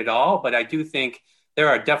record at all, but I do think there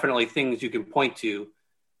are definitely things you can point to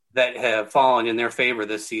that have fallen in their favor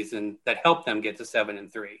this season that helped them get to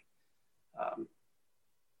 7-3.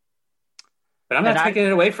 But I'm not taking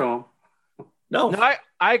it away from them. No,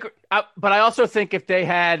 I agree. But I also think if they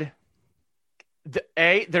had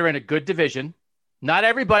they're in a good division. Not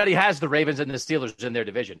everybody has the Ravens and the Steelers in their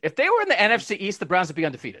division. If they were in the NFC East, the Browns would be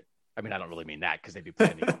undefeated. I mean, I don't really mean that because they'd be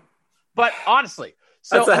playing the But honestly,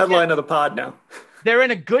 that's the headline of the pod now. They're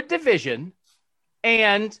in a good division,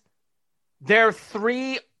 and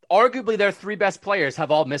arguably their 3 best players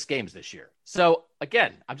have all missed games this year. So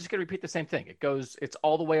again, I'm just going to repeat the same thing. It's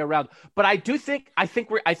all the way around. But I think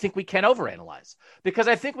we can overanalyze, because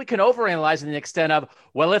I think we can overanalyze in the extent of,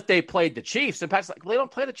 well, if they played the Chiefs, and Pat's like, well, they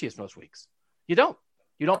don't play the Chiefs most weeks. You don't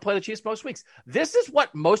play the Chiefs most weeks. This is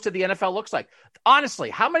what most of the NFL looks like. Honestly,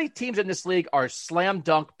 how many teams in this league are slam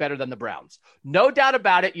dunk better than the Browns? No doubt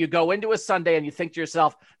about it. You go into a Sunday and you think to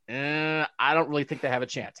yourself, I don't really think they have a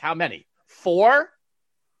chance. How many? 4?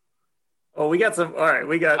 Oh, we got some. All right,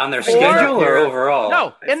 we got on their schedule or overall?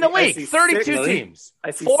 No, in the league, 32 teams.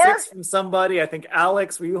 I see 4 6 from somebody. I think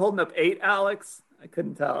Alex. Were you holding up 8, Alex? I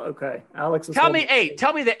couldn't tell. Okay, Alex was. Tell me 8.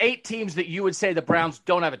 Tell me the 8 teams that you would say the Browns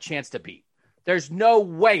don't have a chance to beat. There's no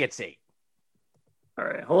way it's 8. All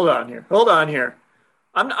right, hold on here.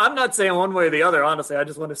 I'm not saying one way or the other. Honestly, I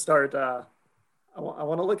just want to start. I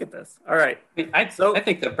want to look at this. All right. I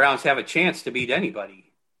think the Browns have a chance to beat anybody.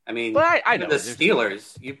 I mean, I know the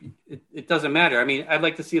Steelers. It doesn't matter. I mean, I'd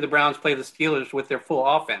like to see the Browns play the Steelers with their full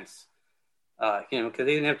offense. Because they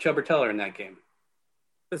didn't have Chubb or Teller in that game.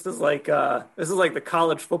 This is like the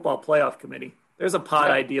college football playoff committee. There's a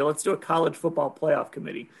pod idea. Let's do a college football playoff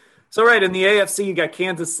committee. So, right, in the AFC, you got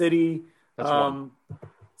Kansas City.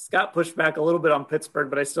 Scott pushed back a little bit on Pittsburgh,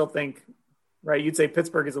 but I still think, right, you'd say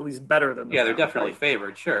Pittsburgh is at least better than them. Yeah, they're definitely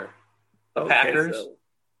favored, sure. The Packers,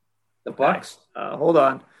 the Bucs. Hold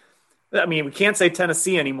on. I mean, we can't say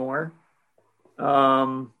Tennessee anymore.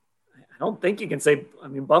 I don't think you can say – I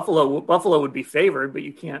mean, Buffalo would be favored, but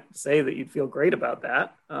you can't say that you'd feel great about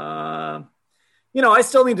that. I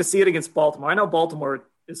still need to see it against Baltimore. I know Baltimore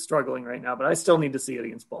 – is struggling right now, but I still need to see it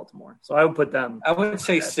against Baltimore. So I would put them. I would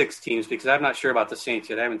say 6 teams because I'm not sure about the Saints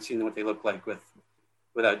yet. I haven't seen what they look like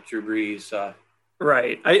without Drew Brees.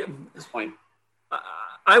 Right. At this point,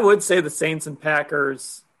 I would say the Saints and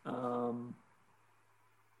Packers.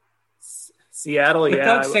 Seattle, but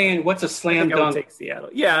Doug's saying what's a slam dunk? I would take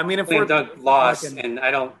Seattle. Yeah, I mean, if slam dunk loss, and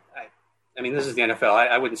I mean, this is the NFL.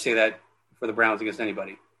 I wouldn't say that for the Browns against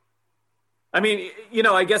anybody. I mean,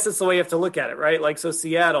 I guess it's the way you have to look at it, right? Like, so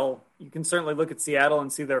Seattle, you can certainly look at Seattle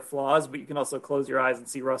and see their flaws, but you can also close your eyes and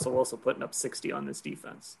see Russell Wilson putting up 60 on this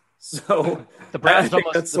defense. So the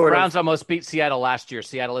Browns almost beat Seattle last year.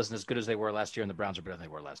 Seattle isn't as good as they were last year, and the Browns are better than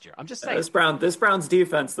they were last year. I'm just saying. This Browns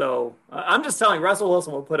defense, though, I'm just telling you, Russell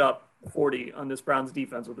Wilson will put up 40 on this Browns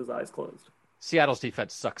defense with his eyes closed. Seattle's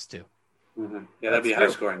defense sucks, too. Mm-hmm. Yeah, that'd be a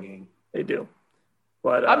high-scoring game. They do.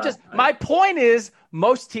 But my point is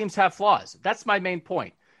most teams have flaws. That's my main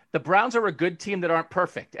point. The Browns are a good team that aren't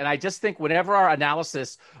perfect. And I just think whenever our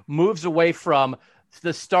analysis moves away from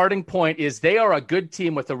the starting point is they are a good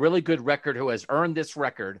team with a really good record who has earned this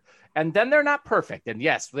record. And then they're not perfect. And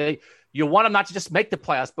yes, you want them not to just make the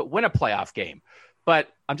playoffs, but win a playoff game. But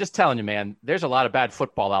I'm just telling you, man, there's a lot of bad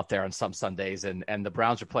football out there on some Sundays, and the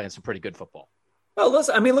Browns are playing some pretty good football. Well,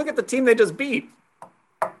 listen, I mean, look at the team they just beat.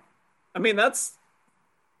 I mean,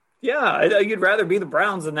 you'd rather be the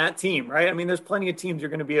Browns than that team, right? I mean, there's plenty of teams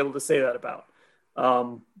you're going to be able to say that about.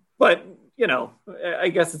 But, I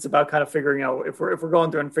guess it's about kind of figuring out if we're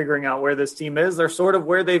going through and figuring out where this team is. They're sort of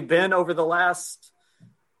where they've been over the last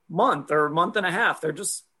month or month and a half.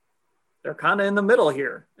 They're kind of in the middle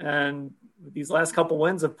here. And these last couple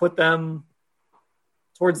wins have put them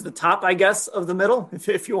towards the top, I guess, of the middle,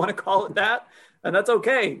 if you want to call it that. And that's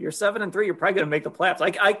okay. You're 7-3. You're probably going to make the playoffs.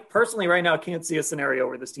 I personally right now can't see a scenario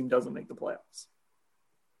where this team doesn't make the playoffs.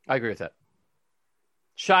 I agree with that.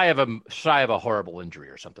 Shy of a horrible injury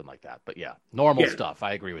or something like that. But yeah, normal stuff.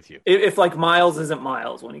 I agree with you. If like Miles isn't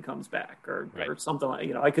Miles when he comes back or something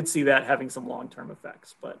like, I could see that having some long-term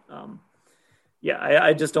effects. But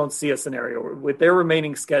I just don't see a scenario where, with their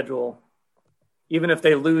remaining schedule, even if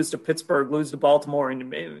they lose to Pittsburgh, lose to Baltimore, and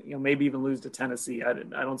maybe even lose to Tennessee, I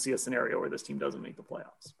don't see a scenario where this team doesn't make the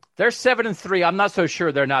playoffs. They're 7-3. I'm not so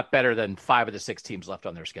sure they're not better than 5 of the 6 teams left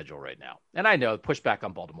on their schedule right now. And I know, push back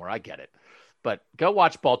on Baltimore. I get it. But go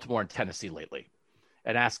watch Baltimore and Tennessee lately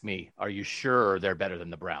and ask me, are you sure they're better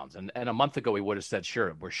than the Browns? And a month ago, we would have said,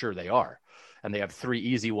 sure, we're sure they are. And they have 3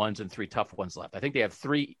 easy ones and 3 tough ones left. I think they have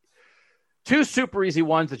 2 super easy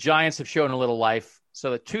ones. The Giants have shown a little life.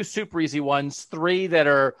 So the 2 super easy ones, 3 that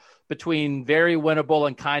are between very winnable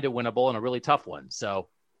and kind of winnable, and a really tough one. So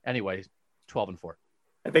anyway, 12-4.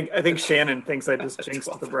 I think Shannon thinks I just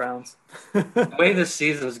jinxed the Browns. The way this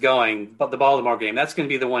season is going, but the Baltimore game, that's going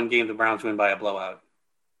to be the one game the Browns win by a blowout.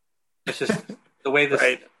 It's just the way the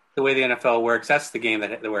way the NFL works. That's the game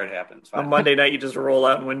where it happens. On Monday night, you just roll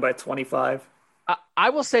out and win by 25.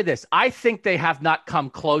 I will say this. I think they have not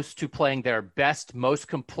come close to playing their best, most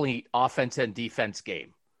complete offense and defense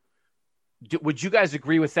game. Would you guys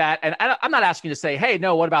agree with that? And I'm not asking you to say, hey,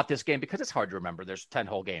 no, what about this game? Because it's hard to remember. There's 10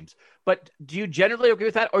 whole games. But do you generally agree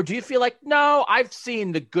with that? Or do you feel like, no, I've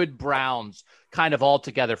seen the good Browns kind of all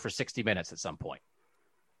together for 60 minutes at some point?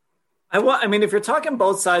 I mean, if you're talking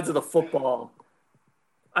both sides of the football,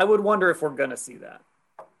 I would wonder if we're going to see that.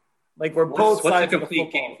 Like we're both sides of the football. What's a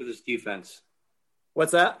complete game for this defense?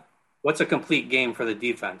 What's that? What's a complete game for the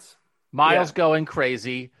defense? Miles going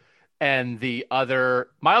crazy. And the other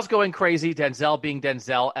Miles going crazy, Denzel being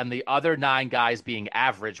Denzel, and the other 9 guys being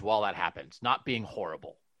average while that happens, not being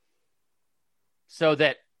horrible. So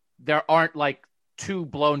that there aren't like 2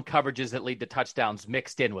 blown coverages that lead to touchdowns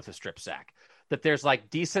mixed in with a strip sack. That there's like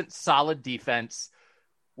decent, solid defense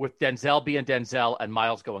with Denzel being Denzel and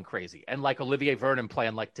Miles going crazy. And like Olivier Vernon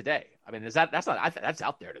playing like today. I mean, that's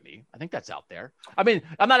out there to me. I think that's out there. I mean,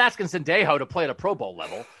 I'm not asking Sendejo to play at a Pro Bowl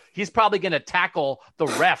level. He's probably going to tackle the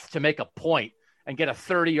ref to make a point and get a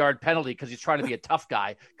 30-yard penalty because he's trying to be a tough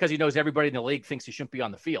guy because he knows everybody in the league thinks he shouldn't be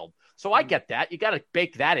on the field. So I get that. You got to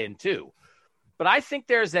bake that in too. But I think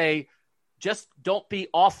there's just don't be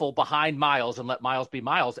awful behind Miles and let Miles be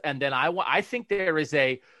Miles. And then I think there is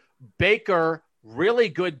a Baker, really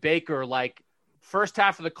good Baker, like first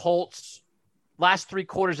half of the Colts, last 3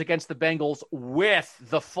 quarters against the Bengals with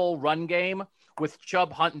the full run game with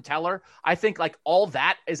Chubb, Hunt, and Teller. I think like all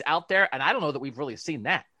that is out there, and I don't know that we've really seen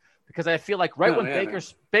that because I feel like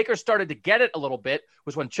Baker started to get it a little bit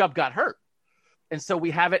was when Chubb got hurt. And so we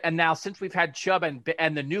have it, and now since we've had Chubb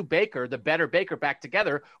and the new Baker, the better Baker back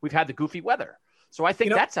together, we've had the goofy weather. So I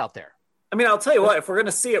think that's out there. I mean, I'll tell you what, if we're going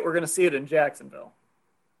to see it, we're going to see it in Jacksonville.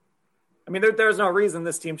 I mean, there's no reason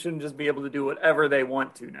this team shouldn't just be able to do whatever they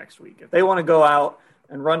want to next week. If they want to go out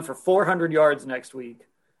and run for 400 yards next week,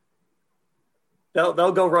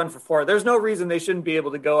 they'll go run for 4. There's no reason they shouldn't be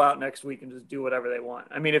able to go out next week and just do whatever they want.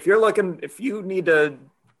 I mean, if you need to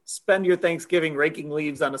spend your Thanksgiving raking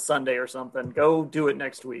leaves on a Sunday or something, go do it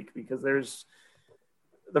next week because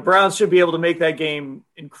the Browns should be able to make that game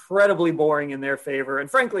incredibly boring in their favor.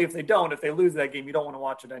 And frankly, if they lose that game, you don't want to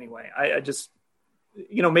watch it anyway. I just,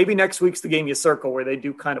 maybe next week's the game you circle where they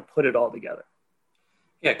do kind of put it all together.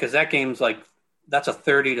 Yeah, because that game's that's a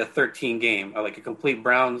 30-13 game, or like a complete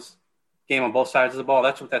Browns game on both sides of the ball.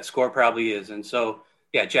 That's what that score probably is. And so,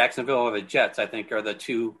 yeah, Jacksonville or the Jets, I think, are the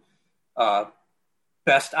 2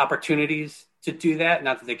 best opportunities to do that.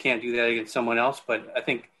 Not that they can't do that against someone else, but I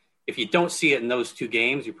think if you don't see it in those 2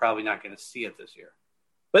 games, you're probably not going to see it this year.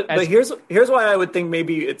 But here's why I would think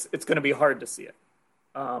maybe it's going to be hard to see it.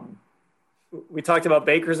 We talked about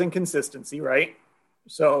Baker's inconsistency, right?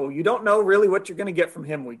 So you don't know really what you're going to get from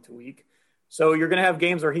him week to week. So you're going to have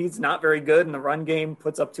games where he's not very good and the run game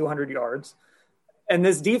puts up 200 yards. And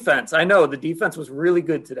this defense, I know the defense was really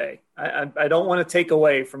good today. I don't want to take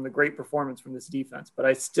away from the great performance from this defense, but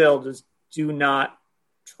I still just do not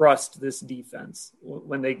trust this defense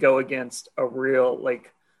when they go against a real,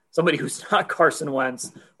 somebody who's not Carson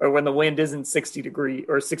Wentz or when the wind isn't 60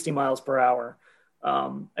 miles per hour.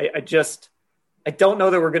 I don't know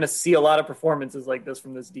that we're going to see a lot of performances like this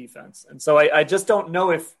from this defense. And so I just don't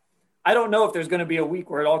know if I don't know if there's going to be a week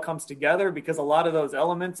where it all comes together, because a lot of those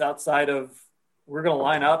elements outside of we're going to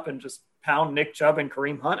line up and just pound Nick Chubb and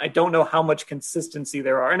Kareem Hunt, I don't know how much consistency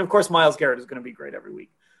there are. And of course, Myles Garrett is going to be great every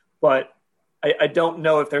week, but I don't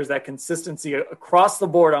know if there's that consistency across the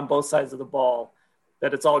board on both sides of the ball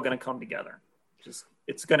that it's all going to come together.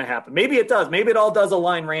 It's going to happen. Maybe it does. Maybe it all does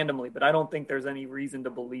align randomly, but I don't think there's any reason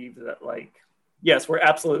to believe that, like, yes, we're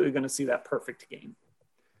absolutely going to see that perfect game.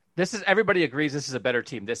 Everybody agrees this is a better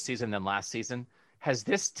team this season than last season. Has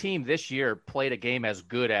this team this year played a game as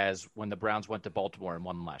good as when the Browns went to Baltimore and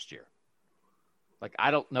won last year? Like,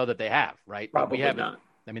 I don't know that they have, right? Probably we haven't. Not.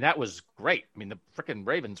 I mean, that was great. I mean, the freaking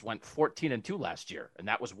Ravens went 14-2 last year, and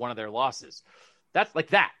that was one of their losses. That's like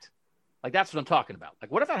that. Like, that's what I'm talking about.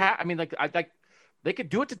 Like, what if that happened? I mean, like they could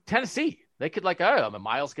do it to Tennessee. They could, like,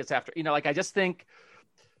 Miles gets after, like, I just think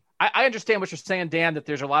I understand what you're saying, Dan, that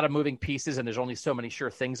there's a lot of moving pieces and there's only so many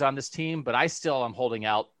sure things on this team, but I still am holding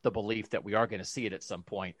out the belief that we are going to see it at some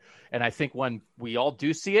point. And I think when we all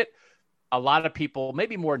do see it, a lot of people,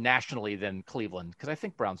 maybe more nationally than Cleveland, because I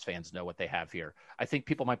think Browns fans know what they have here. I think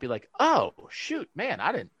people might be like, "Oh, shoot, man,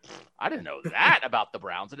 I didn't know that about the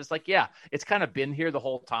Browns." And it's like, yeah, it's kind of been here the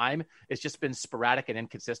whole time. It's just been sporadic and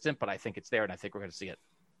inconsistent, but I think it's there, and I think we're going to see it.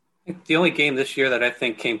 The only game this year that I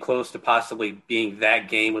think came close to possibly being that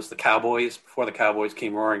game was the Cowboys, before the Cowboys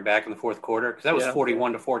came roaring back in the fourth quarter, because that was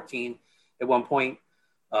 41-14 at one point.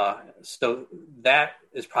 So that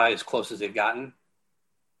is probably as close as they've gotten.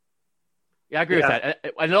 Yeah, I agree with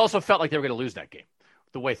that. And it also felt like they were going to lose that game,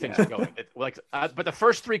 the way things are going. But the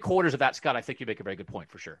first three quarters of that, Scott, I think you make a very good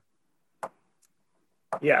point for sure.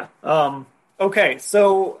 Yeah. Okay,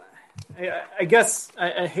 so I guess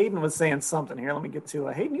Hayden was saying something here. Let me get to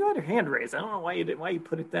Hayden. You had your hand raised. I don't know why you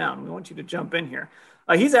put it down. We want you to jump in here.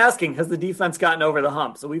 He's asking, has the defense gotten over the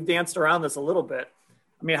hump? So we've danced around this a little bit.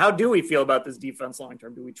 I mean, how do we feel about this defense long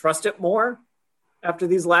term? Do we trust it more after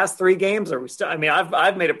these last three games? Are we still? I mean,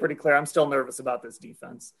 I've made it pretty clear I'm still nervous about this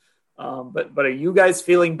defense. But are you guys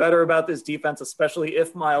feeling better about this defense, especially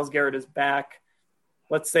if Myles Garrett is back,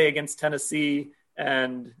 let's say against Tennessee,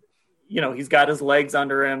 and he's got his legs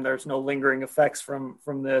under him, there's no lingering effects from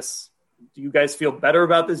this? Do you guys feel better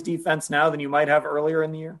about this defense now than you might have earlier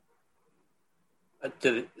in the year?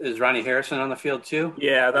 Is Ronnie Harrison on the field too?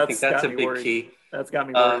 Yeah, I think that's a big key. That's got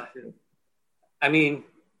me worried too. I mean,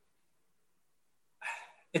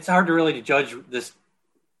 it's hard to really judge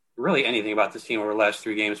anything about this team over the last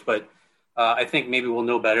three games, but I think maybe we'll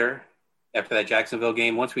know better after that Jacksonville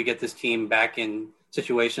game. Once we get this team back in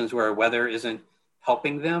situations where weather isn't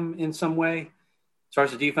helping them in some way, as far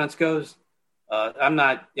as the defense goes,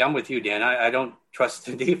 I'm with you, Dan. I don't trust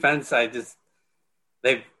the defense.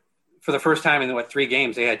 They've, for the first time in 3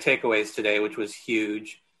 games, they had takeaways today, which was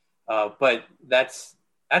huge. But that's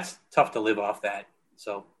tough to live off that.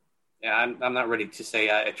 So yeah, I'm not ready to say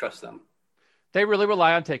I trust them. They really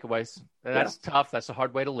rely on takeaways. That's tough. That's a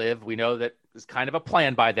hard way to live. We know that it's kind of a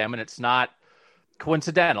plan by them, and it's not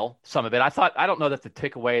coincidental, some of it. I don't know that the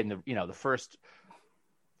takeaway in the first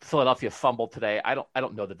Philadelphia fumble today, I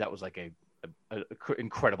don't know that was like a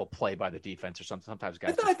incredible play by the defense or something. Sometimes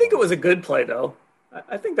guys I think it was a good play, though.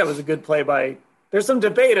 I think that was a good play by – there's some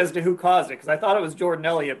debate as to who caused it, because I thought it was Jordan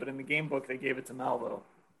Elliott, but in the game book they gave it to Malvo.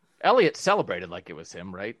 Elliott celebrated like it was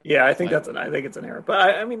him, right? Yeah, I think it's an error. But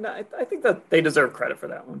I think that they deserve credit for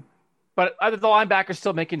that one. But the linebackers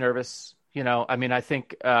still make you nervous. I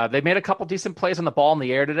think they made a couple decent plays on the ball in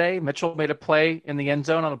the air today. Mitchell made a play in the end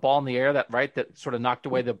zone on a ball in the air that sort of knocked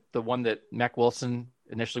away the one that Mack Wilson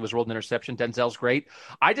initially was ruled an interception. Denzel's great.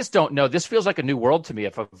 I just don't know. This feels like a new world to me.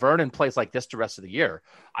 If a Vernon plays like this the rest of the year,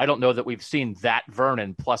 I don't know that we've seen that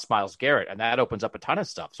Vernon plus Myles Garrett, and that opens up a ton of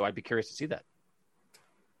stuff. So I'd be curious to see that.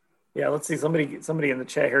 Yeah, let's see. Somebody in the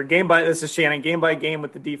chat here. This is Shannon. Game by game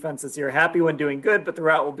with the defense this year. Happy when doing good, but the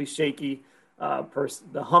route will be shaky.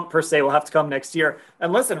 The hump per se will have to come next year.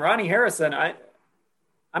 And listen, Ronnie Harrison,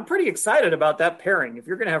 I'm pretty excited about that pairing. If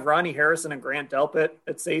you're going to have Ronnie Harrison and Grant Delpit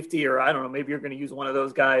at safety, or I don't know, maybe you're going to use one of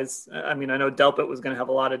those guys. I mean, I know Delpit was going to have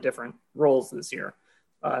a lot of different roles this year,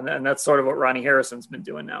 and that's sort of what Ronnie Harrison's been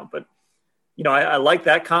doing now. But I like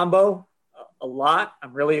that combo a lot.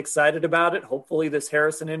 I'm really excited about it. Hopefully this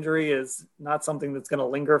Harrison injury is not something that's going to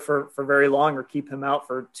linger for very long or keep him out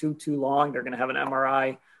for too long. They're going to have an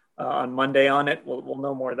MRI on Monday on it. We'll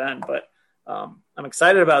know more then, but I'm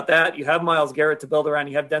excited about that. You have Myles Garrett to build around.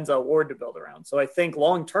 You have Denzel Ward to build around. So I think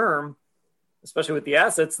long-term, especially with the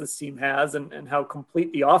assets this team has and how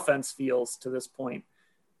complete the offense feels to this point,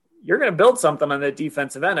 you're going to build something on the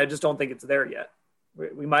defensive end. I just don't think it's there yet.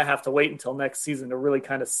 We might have to wait until next season to really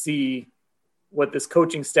kind of see what this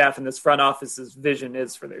coaching staff and this front office's vision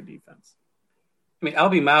is for their defense. I mean, I'll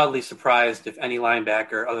be mildly surprised if any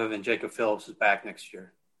linebacker other than Jacob Phillips is back next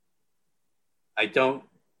year.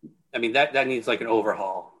 That needs like an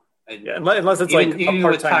overhaul. Yeah, unless it's even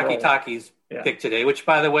with Taki's pick today, which,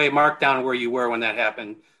 by the way, mark down where you were when that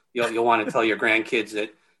happened. You'll want to tell your grandkids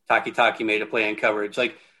that Taki made a play in coverage.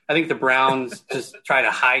 Like, I think the Browns just try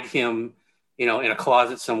to hide him, in a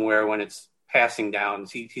closet somewhere when it's passing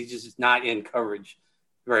downs. He's just not in coverage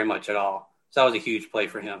very much at all. So that was a huge play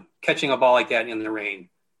for him. Catching a ball like that in the rain,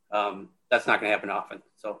 that's not going to happen often.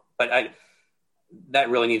 So, that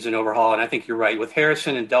really needs an overhaul. And I think you're right. With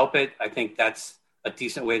Harrison and Delpit, I think that's a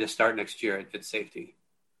decent way to start next year at safety.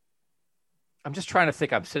 I'm just trying to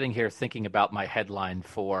think. I'm sitting here thinking about my headline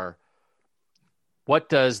for what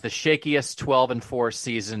does the shakiest 12-4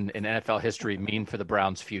 season in NFL history mean for the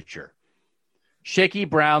Browns' future? Shaky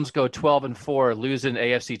Browns go 12-4, lose an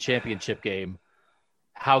AFC championship game.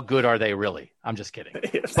 How good are they really? I'm just kidding.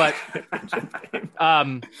 But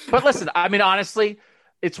listen, I mean, honestly,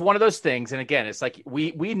 it's one of those things. And again, it's like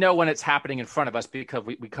we know when it's happening in front of us because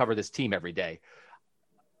we cover this team every day.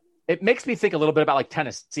 It makes me think a little bit about like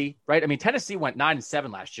Tennessee, right? I mean, Tennessee went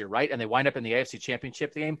 9-7 last year, right? And they wind up in the AFC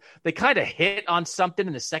Championship game. They kind of hit on something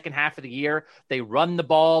in the second half of the year. They run the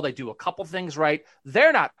ball. They do a couple things right.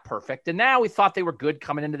 They're not perfect. And now we thought they were good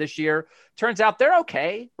coming into this year. Turns out they're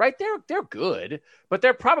okay, right? They're good, but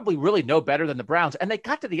they're probably really no better than the Browns. And they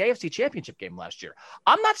got to the AFC Championship game last year.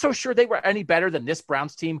 I'm not so sure they were any better than this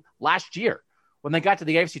Browns team last year when they got to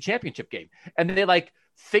the AFC Championship game. And they like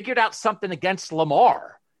figured out something against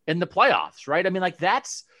Lamar in the playoffs, right? I mean, like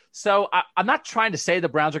that's so I'm not trying to say the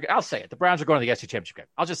Browns are, I'll say it. The Browns are going to the AFC Championship game.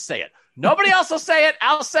 I'll just say it. Nobody else will say it.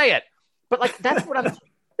 I'll say it. But like, that's what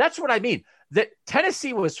I mean. That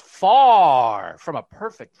Tennessee was far from a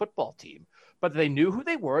perfect football team, but they knew who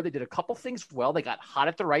they were. They did a couple things well. They got hot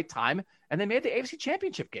at the right time and they made the AFC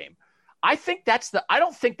Championship game. I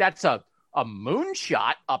don't think that's a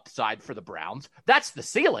moonshot upside for the Browns. That's the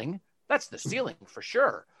ceiling. That's the ceiling for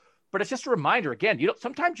sure. But it's just a reminder, again,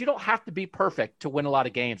 sometimes you don't have to be perfect to win a lot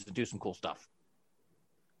of games and do some cool stuff.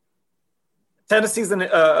 Tennessee's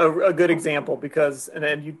a good example because, and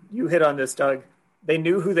then you hit on this, Doug, they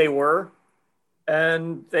knew who they were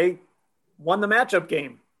and they won the matchup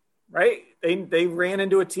game, right? They ran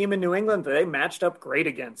into a team in New England that they matched up great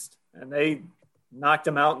against and they knocked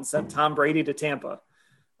them out and sent Tom Brady to Tampa.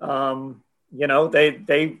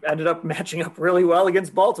 They ended up matching up really well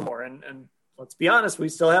against Baltimore and let's be honest, we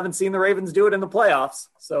still haven't seen the Ravens do it in the playoffs.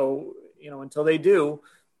 So, until they do,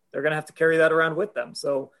 they're going to have to carry that around with them.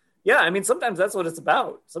 So, yeah, I mean, sometimes that's what it's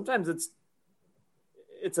about. Sometimes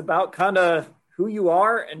it's about kind of who you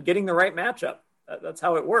are and getting the right matchup. That's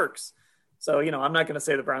how it works. So, I'm not going to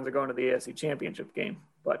say the Browns are going to the AFC Championship game,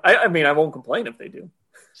 but I won't complain if they do.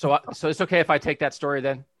 So it's okay if I take that story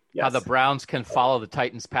then? Yes. How the Browns can follow the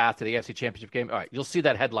Titans' path to the AFC Championship game? All right, you'll see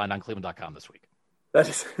that headline on Cleveland.com this week.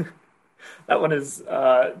 That one is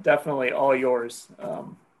definitely all yours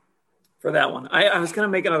for that one. I was going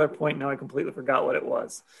to make another point. Now I completely forgot what it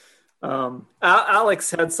was.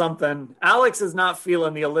 Alex had something. Alex is not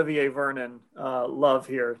feeling the Olivier Vernon love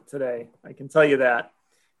here today. I can tell you that.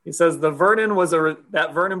 He says play was a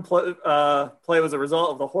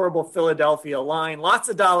result of the horrible Philadelphia line. Lots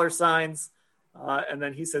of dollar signs. And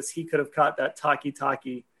then he says he could have caught that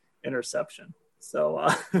Taki interception. So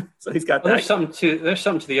he's got that. There's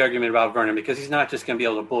something to the argument about Vernon because he's not just going to be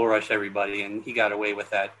able to bull rush everybody, and he got away with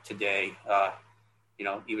that today.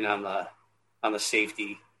 Even on the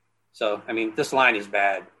safety. So I mean, this line is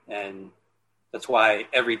bad, and that's why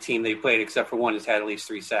every team they played except for one has had at least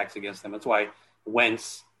 3 sacks against them. That's why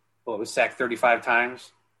Wentz was sacked 35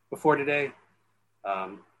 times before today.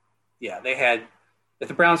 They had. If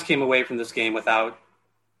the Browns came away from this game without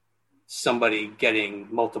somebody getting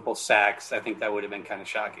multiple sacks, I think that would have been kind of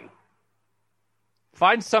shocking.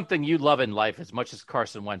 Find something you love in life as much as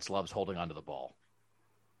Carson Wentz loves holding onto the ball.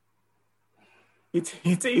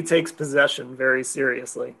 He takes possession very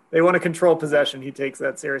seriously. They want to control possession. He takes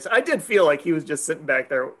that seriously. I did feel like he was just sitting back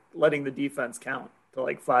there letting the defense count to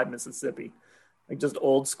like 5 Mississippi, like just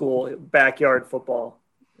old school backyard football.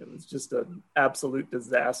 It was just an absolute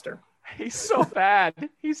disaster. He's so bad.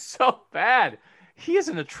 He is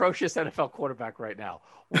an atrocious NFL quarterback right now.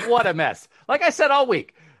 What a mess. Like I said all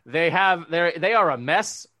week, they are a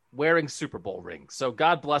mess wearing Super Bowl rings. So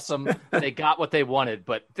God bless them. They got what they wanted,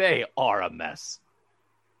 but they are a mess.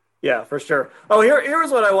 Yeah, for sure. Oh,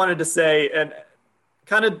 here's what I wanted to say, and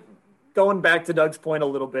kind of going back to Doug's point a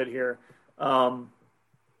little bit here.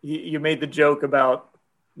 You made the joke about,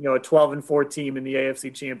 a 12-4 team in the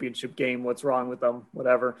AFC Championship game. What's wrong with them?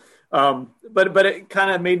 Whatever. But it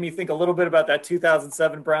kind of made me think a little bit about that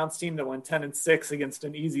 2007 Browns team that went 10-6 against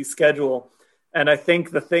an easy schedule. And I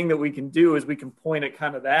think the thing that we can do is we can point at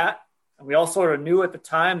kind of that. And we all sort of knew at the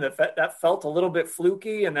time that felt a little bit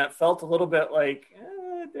fluky, and that felt a little bit like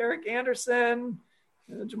Derek Anderson,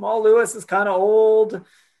 Jamal Lewis is kind of old.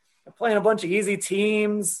 They're playing a bunch of easy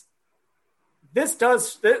teams.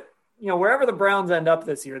 Wherever the Browns end up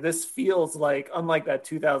this year, this feels like, unlike that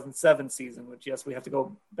 2007 season, which, yes, we have to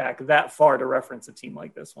go back that far to reference a team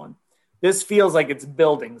like this one. This feels like it's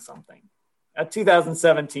building something. That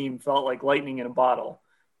 2017 felt like lightning in a bottle.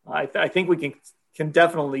 I think we can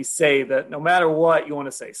definitely say that no matter what you want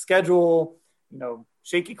to say, schedule,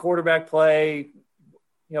 shaky quarterback play,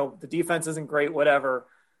 the defense isn't great, whatever.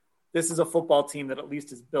 This is a football team that at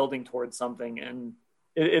least is building towards something. And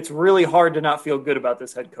it's really hard to not feel good about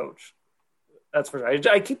this head coach. That's for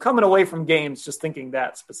sure. I keep coming away from games just thinking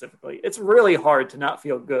that specifically. It's really hard to not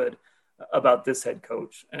feel good about this head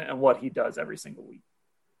coach and what he does every single week.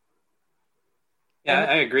 Yeah,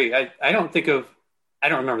 I agree. I don't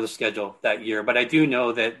remember the schedule that year, but I do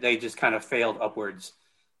know that they just kind of failed upwards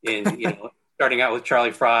in, starting out with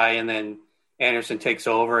Charlie Fry, and then Anderson takes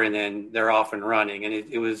over, and then they're off and running. And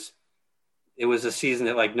it was a season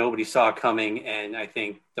that like nobody saw coming. And I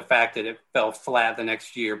think the fact that it fell flat the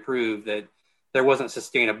next year proved that there wasn't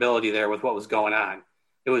sustainability there with what was going on.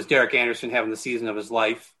 It was Derek Anderson having the season of his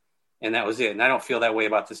life, and that was it. And I don't feel that way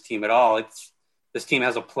about this team at all. This team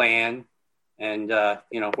has a plan. And,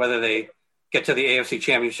 whether they get to the AFC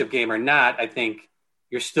Championship game or not, I think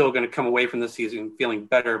you're still going to come away from the season feeling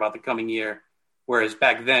better about the coming year. Whereas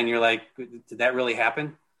back then you're like, did that really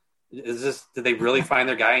happen? Did they really find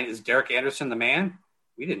their guy? Is Derek Anderson the man?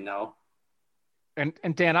 We didn't know. And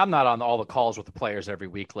Dan, I'm not on all the calls with the players every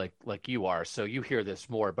week like you are, so you hear this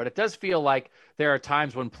more. But it does feel like there are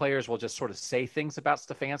times when players will just sort of say things about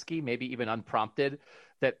Stefanski, maybe even unprompted,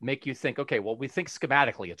 that make you think, okay, well, we think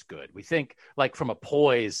schematically it's good. We think like from a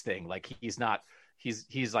poise thing, like he's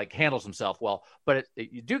like handles himself well. But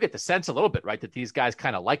you do get the sense a little bit, right, that these guys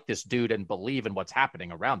kind of like this dude and believe in what's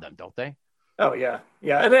happening around them, don't they? Oh, yeah.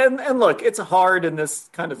 Yeah. And look, it's hard in this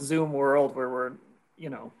kind of Zoom world where we're,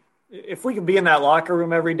 if we could be in that locker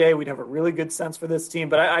room every day, we'd have a really good sense for this team.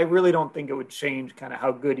 But I really don't think it would change kind of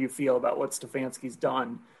how good you feel about what Stefanski's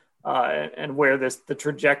done and where the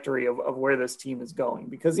trajectory of where this team is going.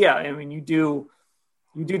 Because, yeah, I mean, you do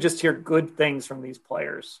just hear good things from these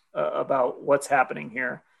players about what's happening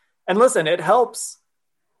here. And listen, it helps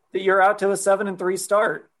that you're out to a 7-3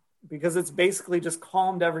 start because it's basically just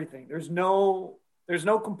calmed everything. There's no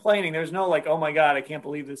complaining. There's no like, oh my God, I can't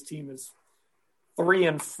believe this team is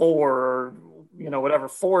 3-4 or, whatever,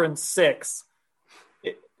 4-6.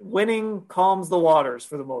 Winning calms the waters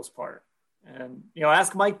for the most part. And,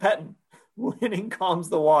 ask Mike Pettin, winning calms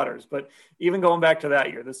the waters. But even going back to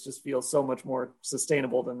that year, this just feels so much more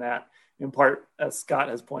sustainable than that, in part, as Scott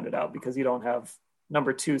has pointed out, because you don't have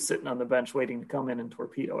number 2 sitting on the bench waiting to come in and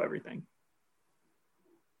torpedo everything.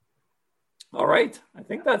 All right. I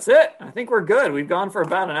think that's it. I think we're good. We've gone for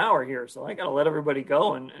about an hour here, so I got to let everybody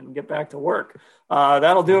go and get back to work.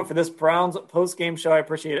 That'll do it for this Browns post-game show. I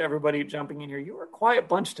appreciate everybody jumping in here. You were a quiet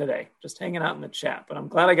bunch today, just hanging out in the chat, but I'm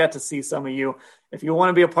glad I got to see some of you. If you want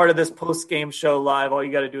to be a part of this post-game show live, all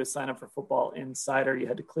you got to do is sign up for Football Insider. You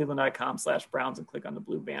head to cleveland.com/Browns and click on the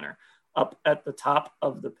blue banner up at the top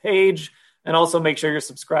of the page. And also make sure you're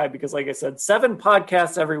subscribed because, like I said, 7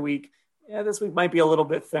 podcasts every week. Yeah, this week might be a little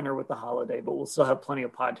bit thinner with the holiday, but we'll still have plenty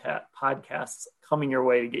of podcasts coming your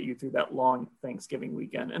way to get you through that long Thanksgiving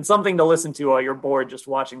weekend and something to listen to while you're bored just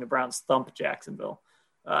watching the Browns thump Jacksonville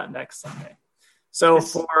next Sunday. So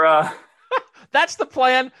that's the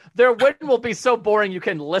plan. Their win will be so boring you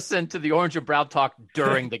can listen to the Orange and Brown talk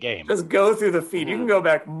during the game. Just go through the feed. You can go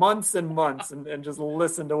back months and months and just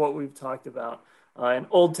listen to what we've talked about. And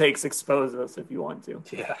old takes expose us if you want to.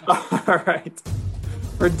 Yeah. All right.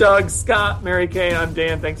 For Doug, Scott, Mary Kay, I'm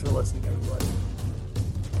Dan. Thanks for listening, everybody.